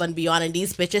going above and beyond, and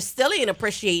these bitches still ain't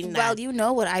appreciating Well, that. you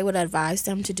know what I would advise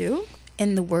them to do?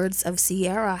 In the words of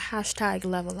Sierra,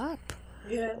 #level up.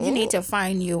 Yeah. You need to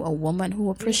find you a woman who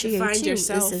appreciates find you.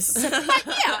 yourself. This is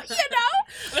yeah,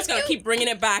 I'm just going to keep bringing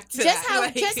it back to just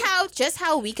that. just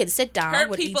how we could sit down Hurt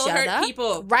with people, each hurt other.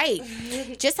 people. Right.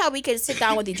 Just how we could sit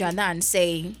down with each other and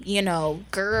say,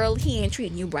 girl, he ain't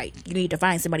treating you right. You need to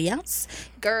find somebody else.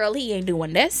 Girl, he ain't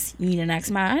doing this. You need an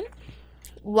next man.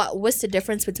 What's the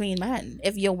difference between men?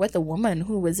 If you're with a woman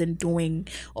who isn't doing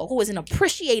or who isn't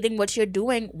appreciating what you're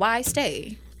doing, why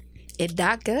stay? It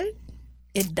that good?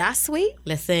 It that sweet?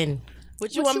 Listen,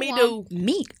 what you want me to do?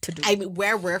 Me to do. I mean,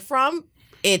 where we're from,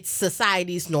 it's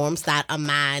society's norms that a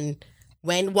man,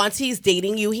 once he's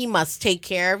dating you, he must take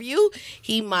care of you.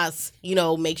 He must,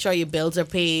 make sure your bills are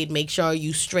paid, make sure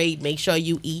you straight, make sure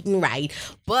you eating right.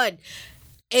 But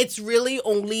it's really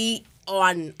only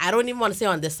on, I don't even want to say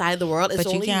on this side of the world. It's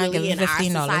But you only can't really give in our $15 to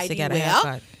society get a where,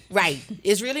 haircut. right.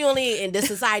 It's really only in this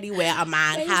society where a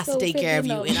man has to take care of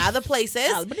you. In other places,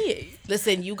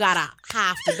 listen, you gotta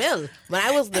half the bill. When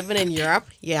I was living in Europe,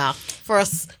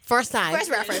 first time. First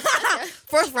reference.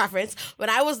 First reference. When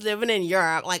I was living in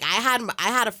Europe, like I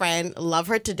had a friend, love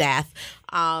her to death.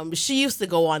 She used to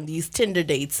go on these Tinder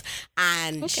dates,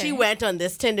 and she went on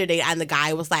this Tinder date, and the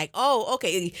guy was like, "Oh,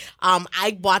 okay.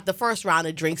 I bought the first round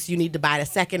of drinks. You need to buy the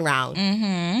second round."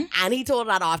 Mm-hmm. And he told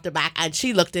her that off the back, and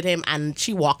she looked at him and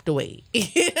she walked away.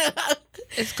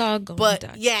 It's called going But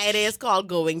Dutch. yeah, it is called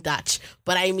going Dutch.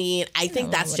 But I mean, I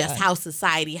think that's just how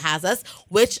society has us.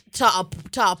 Which to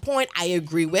a point, I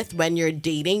agree with. When you're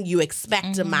dating, you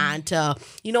expect a man to,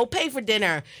 pay for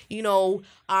dinner,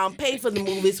 pay for the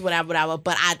movies, whatever.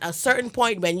 But at a certain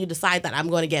point, when you decide that I'm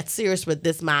going to get serious with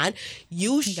this man,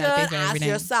 you should, gotta pay for as everything.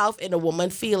 yourself and a woman,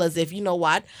 feel as if, you know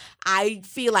what, I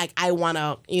feel like I want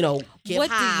to, give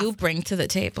What half. do you bring to the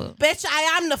table? Bitch,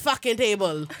 I am the fucking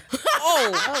table.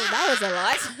 Oh, that was a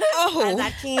lot. And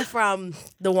that came from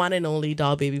the one and only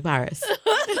Doll Baby Paris.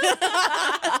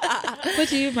 What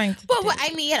do you bring to the But table? what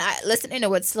I mean, listening to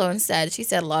what Sloan said, she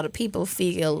said a lot of people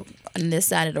feel on this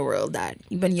side of the world that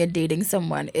when you're dating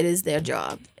someone, it is their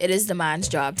job. It is the man's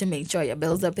job to make sure your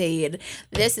bills are paid.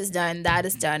 This is done, that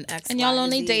is done. X, And y'all Y,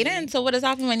 only Z. dating. So what does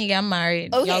happen when you get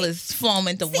married? Okay. Y'all is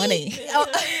forming to one A. Oh,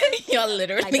 Y'all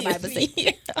literally. like the Bible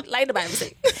say. Like the Bible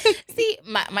say. See,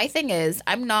 my thing is,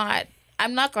 I'm not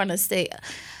gonna say.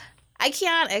 I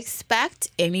can't expect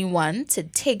anyone to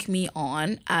take me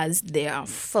on as their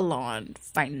full-on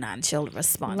financial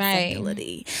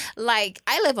responsibility. Like,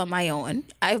 I live on my own.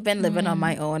 I've been living on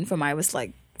my own from I was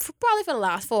like, probably for the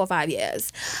last 4 or 5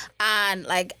 years. And,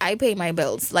 like, I pay my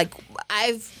bills. Like,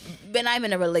 when I'm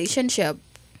in a relationship,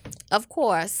 of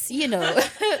course, Do a little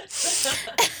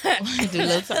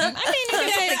something. I mean, you can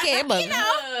pay the cable.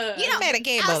 Pay the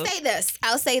cable.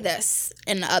 I'll say this.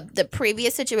 In the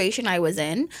previous situation I was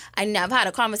in, I never had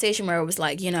a conversation where it was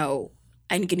like,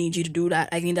 I need you to do that.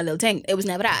 I need that little thing. It was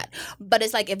never that. But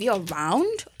it's like if you're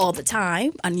around all the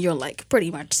time and you're like pretty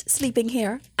much sleeping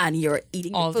here and you're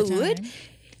eating All the the food,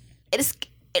 time.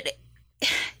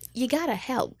 you gotta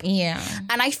help. Yeah.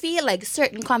 And I feel like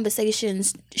certain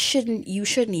conversations you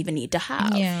shouldn't even need to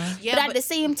have. Yeah. But at the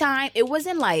same time, it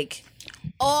wasn't like,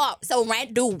 oh, so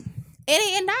rent due.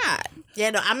 It ain't that. Yeah,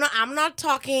 no, I'm not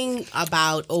talking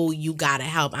about, oh, you gotta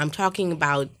help. I'm talking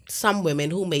about some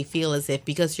women who may feel as if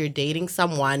because you're dating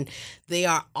someone, they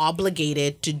are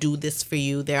obligated to do this for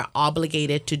you. They're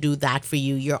obligated to do that for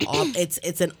you.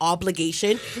 It's an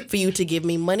obligation for you to give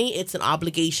me money. It's an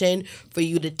obligation for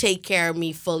you to take care of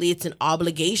me fully. It's an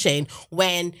obligation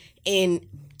when in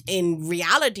in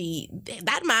reality,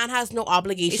 that man has no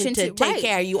obligation to take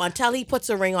care of you until he puts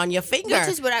a ring on your finger. Which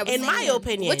is what I was in saying. my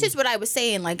opinion. Which is what I was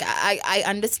saying. Like, I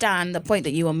understand the point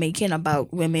that you were making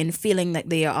about women feeling that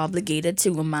they are obligated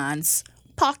to a man's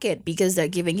pocket because they're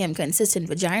giving him consistent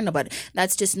vagina, but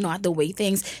that's just not the way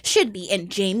things should be, in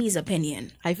Jamie's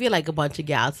opinion. I feel like a bunch of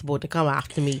gals about to come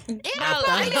after me.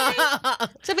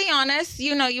 To be honest,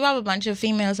 you have a bunch of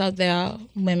females out there,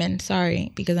 women,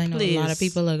 sorry, because I know a lot of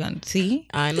people are going to see.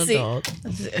 I know, dog.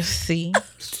 See.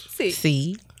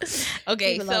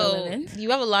 Okay, You have a lot of so women. you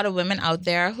have a lot of women out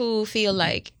there who feel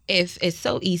like if it's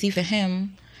so easy for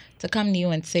him to come to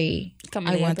you and say, Come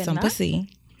I lay want up in some that? pussy,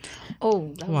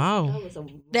 Oh, Wow.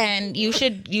 then you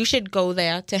should go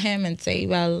there to him and say,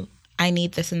 well, I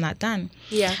need this and that done.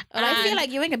 yeah. And I feel And-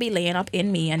 like you ain't gonna be laying up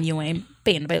in me and you ain't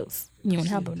paying the bills. You ain't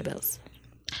helping the bills.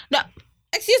 No,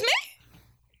 excuse me?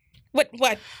 What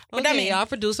that Okay, mean? y'all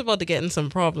producer about to get in some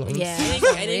problems. Yeah.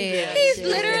 He's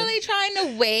literally trying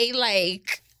to weigh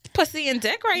like pussy and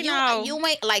dick right now. You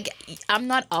might like. I'm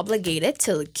not obligated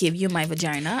to give you my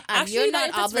vagina. And Actually, you're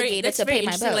not that's very- obligated that's to very pay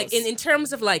my interesting. bills. Like in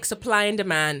terms of like supply and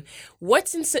demand,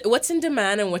 what's in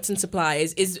demand and what's in supply?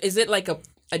 Is it like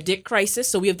a dick crisis?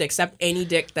 So we have to accept any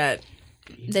dick that.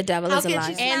 the devil is a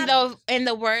can liar. she In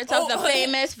the words of the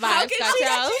famous How Vibes can she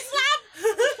Cartel,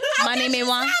 money me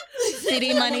want,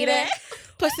 city money there,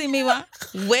 pussy me want,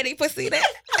 where the pussy there.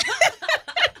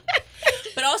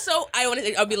 But also,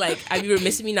 I'd be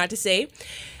remiss of me not to say,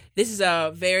 this is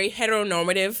a very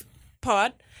heteronormative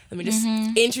pod. Let me just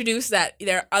introduce that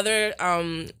there are other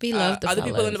We love the other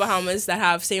people in the fellas. Bahamas that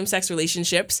have same-sex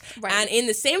relationships. Right. And in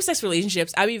the same-sex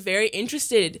relationships, I'd be very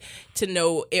interested to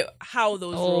know how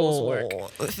those rules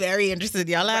work. Very interested,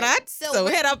 y'all like that? So- So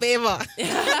hit up Ava.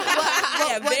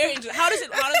 Yeah, very interested. How do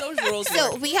those rules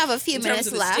So work? we have a few In terms minutes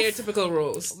of the left. stereotypical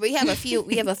rules. We have a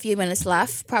few minutes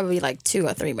left, probably like 2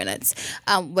 or 3 minutes.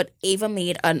 But Ava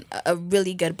made a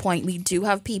really good point. We do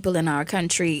have people in our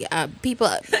country, people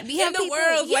we have the people,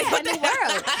 world, yeah, like, what in the the hell?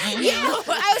 world. Yeah, I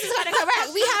was just going to correct.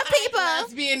 We have people.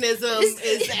 Lesbianism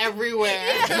is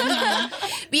everywhere.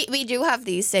 We do have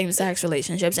these same-sex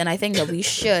relationships, and I think that we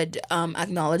should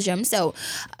acknowledge them. So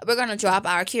we're gonna drop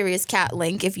our Curious Cat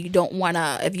link. If you don't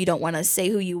wanna say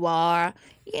who you are,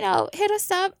 hit us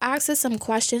up, ask us some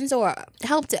questions, or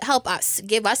help us,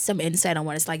 give us some insight on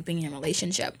what it's like being in a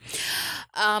relationship.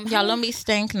 Y'all don't be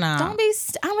stink now. Don't be.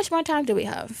 How much more time do we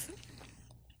have?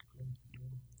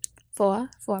 4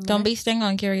 minutes. Don't be stink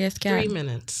on Curious Cat. 3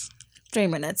 minutes. 3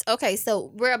 minutes. Okay,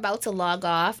 so we're about to log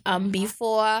off.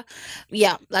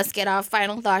 Let's get our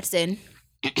final thoughts in.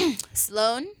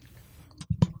 Sloan.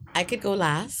 I could go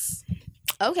last.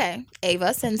 Okay,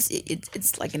 Ava, since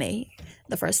it's like an A,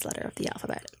 the first letter of the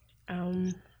alphabet.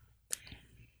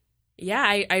 Yeah,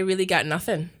 I really got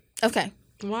nothing. Okay.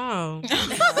 Wow.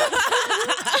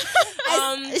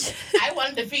 I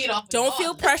wanted to feed off. Don't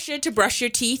feel pressured to brush your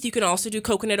teeth. You can also do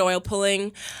coconut oil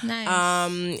pulling. Nice.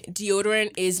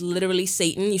 Deodorant is literally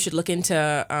Satan. You should look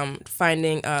into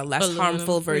finding a less Aluminum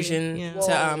harmful free, version yeah.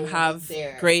 to have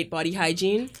great body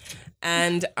hygiene.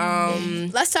 And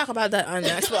Let's talk about that on the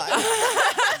next one.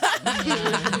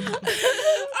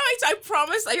 alright, so I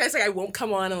promise, I won't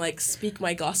come on and speak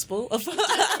my gospel of. It's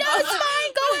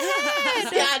fine. Go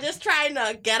ahead. Yeah, just trying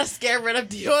to get us get rid of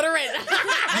deodorant.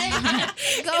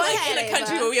 Go in ahead, a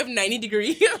country Ava. where we have 90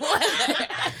 degrees.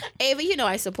 Ava,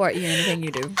 I support you in anything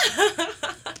you do.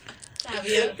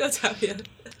 Go Tavia.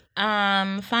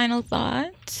 Final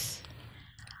thoughts.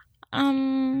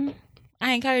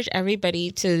 I encourage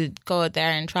everybody to go out there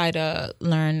and try to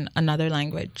learn another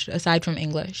language aside from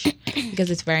English, because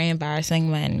it's very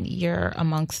embarrassing when you're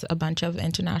amongst a bunch of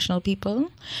international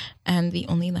people and the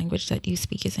only language that you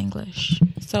speak is English.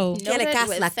 So Noted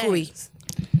with thanks.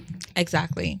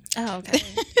 exactly. Oh, okay.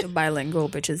 The bilingual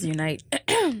bitches unite.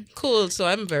 Cool. So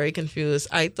I'm very confused.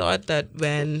 I thought that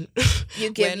when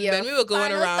You give your when we were going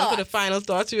final around for the thoughts. final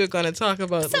thoughts, we were going to talk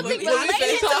about Something what we've been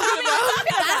related to talking about.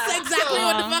 That's exactly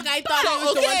what the fuck I thought I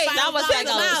was doing. Okay, that was like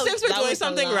a- Since we're that doing was a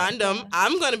something lot. random,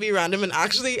 I'm going to be random and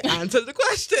actually answer the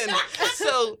question.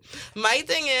 So my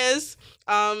thing is,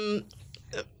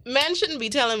 men shouldn't be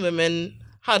telling women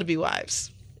how to be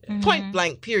wives. Point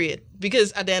blank, period.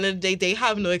 Because at the end of the day, they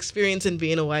have no experience in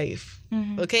being a wife.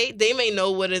 Okay? They may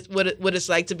know what it's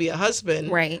like to be a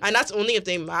husband. Right. And that's only if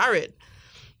they married.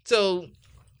 So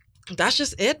that's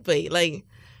just it, babe.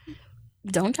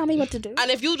 Don't tell me what to do.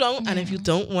 And if you don't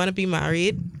want to be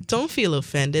married, don't feel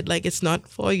offended. It's not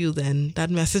for you then. That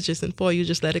message isn't for you.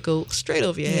 Just let it go straight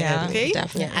over your head, okay?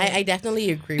 Definitely. Yeah, I definitely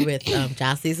agree with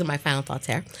Joss. These are my final thoughts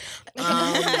here.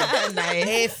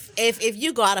 If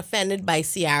you got offended by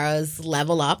Ciara's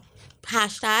level up,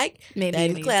 hashtag, Maybe you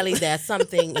then need clearly there's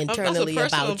something internally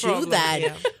personal about you problem, that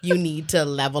yeah. you need to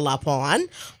level up on.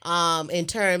 In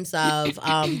terms of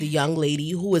the young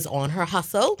lady who is on her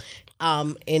hustle,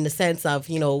 in the sense of,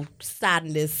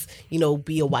 starting this,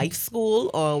 be a wife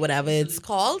school or whatever it's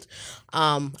called.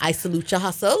 I salute your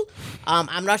hustle.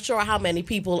 I'm not sure how many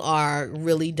people are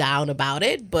really down about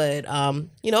it, but,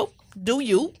 do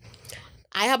you.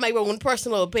 I have my own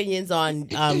personal opinions on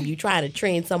you trying to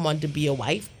train someone to be a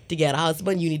wife. To get a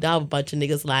husband, you need to have a bunch of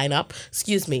niggas line up.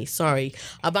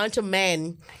 A bunch of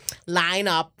men line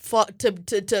up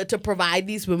to provide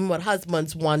these women with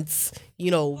husbands once,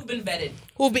 Who've been vetted.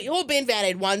 who've been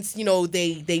vetted once,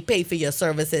 they pay for your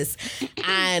services.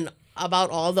 And about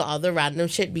all the other random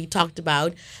shit we talked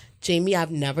about, Jamie, I've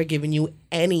never given you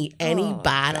any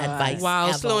bad advice. Wow,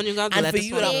 ever. Sloan, you got to and let for this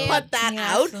you one to out. put that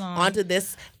Yeah, out Sloan. onto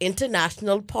this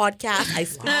international podcast, I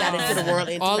speak that into the world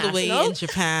international. All the way in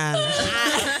Japan.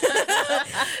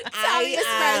 Tavia's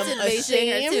I friends am in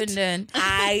Beijing are ashamed. tuned in.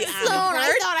 I am Sloan, I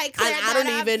hurt, thought I cleared and I don't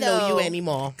that up, even know you though.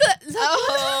 anymore.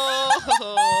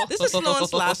 This was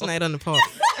Sloan's last night on the pod.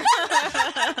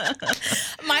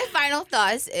 My final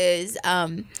thoughts is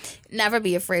never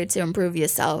be afraid to improve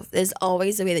yourself. There's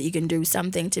always a way that you can do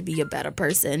something to be a better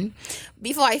person.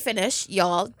 Before I finish,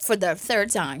 y'all, for the third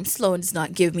time, Sloan does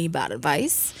not give me bad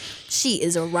advice. She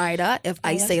is a rider. If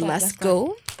I say let's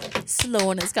go,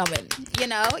 Sloan is coming.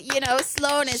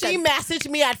 Sloan is She messaged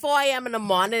me at 4 a.m. in the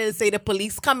morning and say the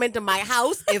police come into my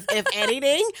house. If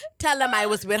anything, tell them I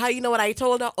was with her. You know what I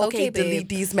told her? Okay, babe. delete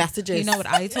these messages. You know what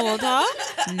I told her?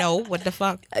 No, what the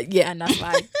fuck? Yeah, and that's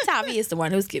why Tavi is the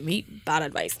one who's giving me bad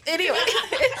advice. Anyway,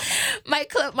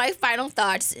 my final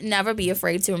thoughts: never be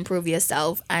afraid to improve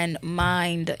yourself and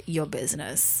mind your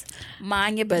business.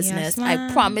 Mind your business. I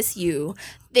ma'am. promise you,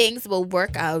 things will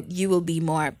work out. You will be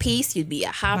more at peace. You'd be a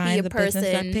happier Mind the person.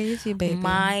 business that pays you, baby.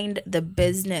 Mind the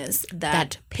business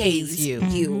that pays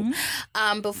you.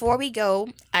 Before we go,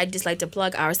 I'd just like to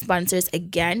plug our sponsors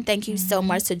again. Thank you so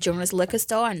much to Jonas Liquor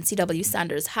Store on CW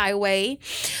Sanders Highway.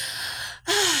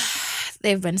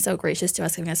 They've been so gracious to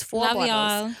us, giving us 4 Love bottles.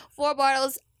 y'all. 4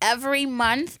 bottles every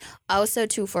month. Also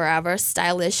to Forever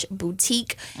Stylish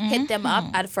Boutique. Hit them up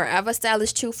at Forever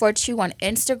Stylish 242 on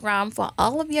Instagram for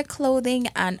all of your clothing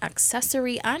and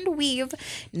accessory and weave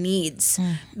needs.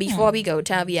 Before we go,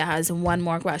 Tavia has one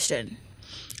more question.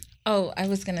 Oh, I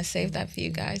was gonna save that for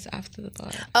you guys after the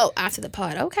pod. Oh, after the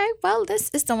pod. Okay. Well, this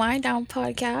is the Wind Down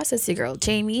Podcast. It's your girl,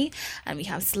 Jamie. And we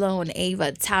have Sloan,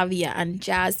 Ava, Tavia, and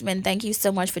Jasmine. Thank you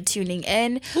so much for tuning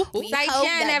in. We Bye, hope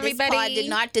Jen, that everybody. this pod did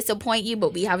not disappoint you,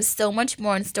 but we have so much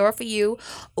more in store for you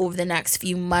over the next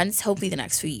few months, hopefully the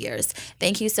next few years.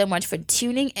 Thank you so much for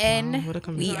tuning in. what a We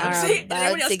commitment. are See, did about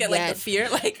everybody else to get like the get... fear?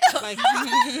 Like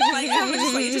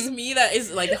it's just me that is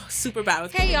like super bad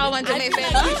with Hey, y'all want to do me a favor?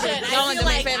 Y'all want to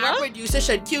do me a favor? our producer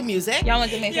should cue music. Y'all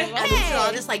want to do me a favor? And we should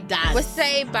all just like dance. We'll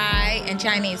say bye in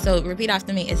Chinese. So repeat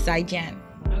after me. It's Zaijian.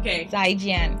 Okay.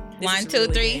 Zaijian. This 1, is 2,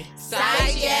 really 3.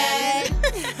 Zaijian.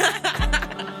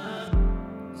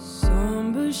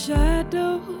 Somber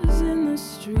shadows in the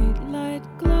streetlight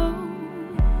glow.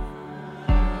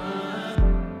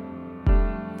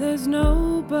 There's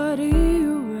nobody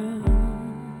around.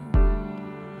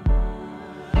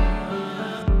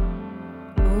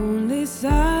 Only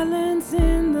silence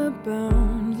in the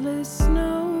boundless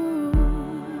snow.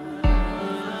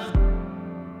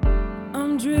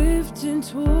 I'm drifting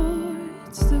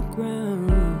towards the ground.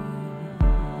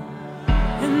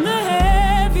 In the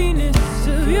heaviness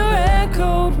of your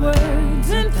echoed words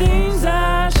and things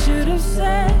I should have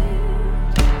said,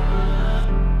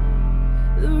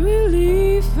 the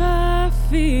relief I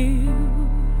feel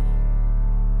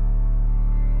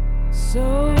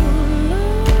so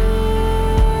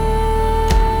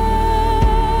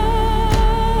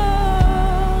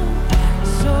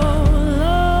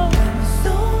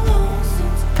long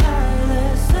since I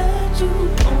last had you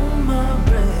on my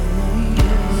brain.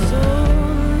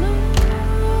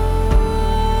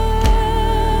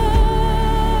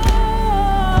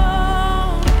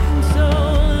 So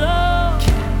long,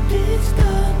 can't be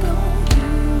stuck on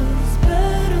you. It's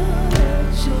better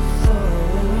let you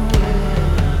fall.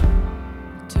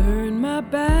 Turn my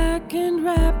back and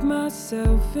wrap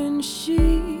myself in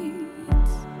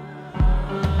sheets.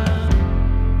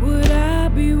 Would I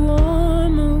be warm?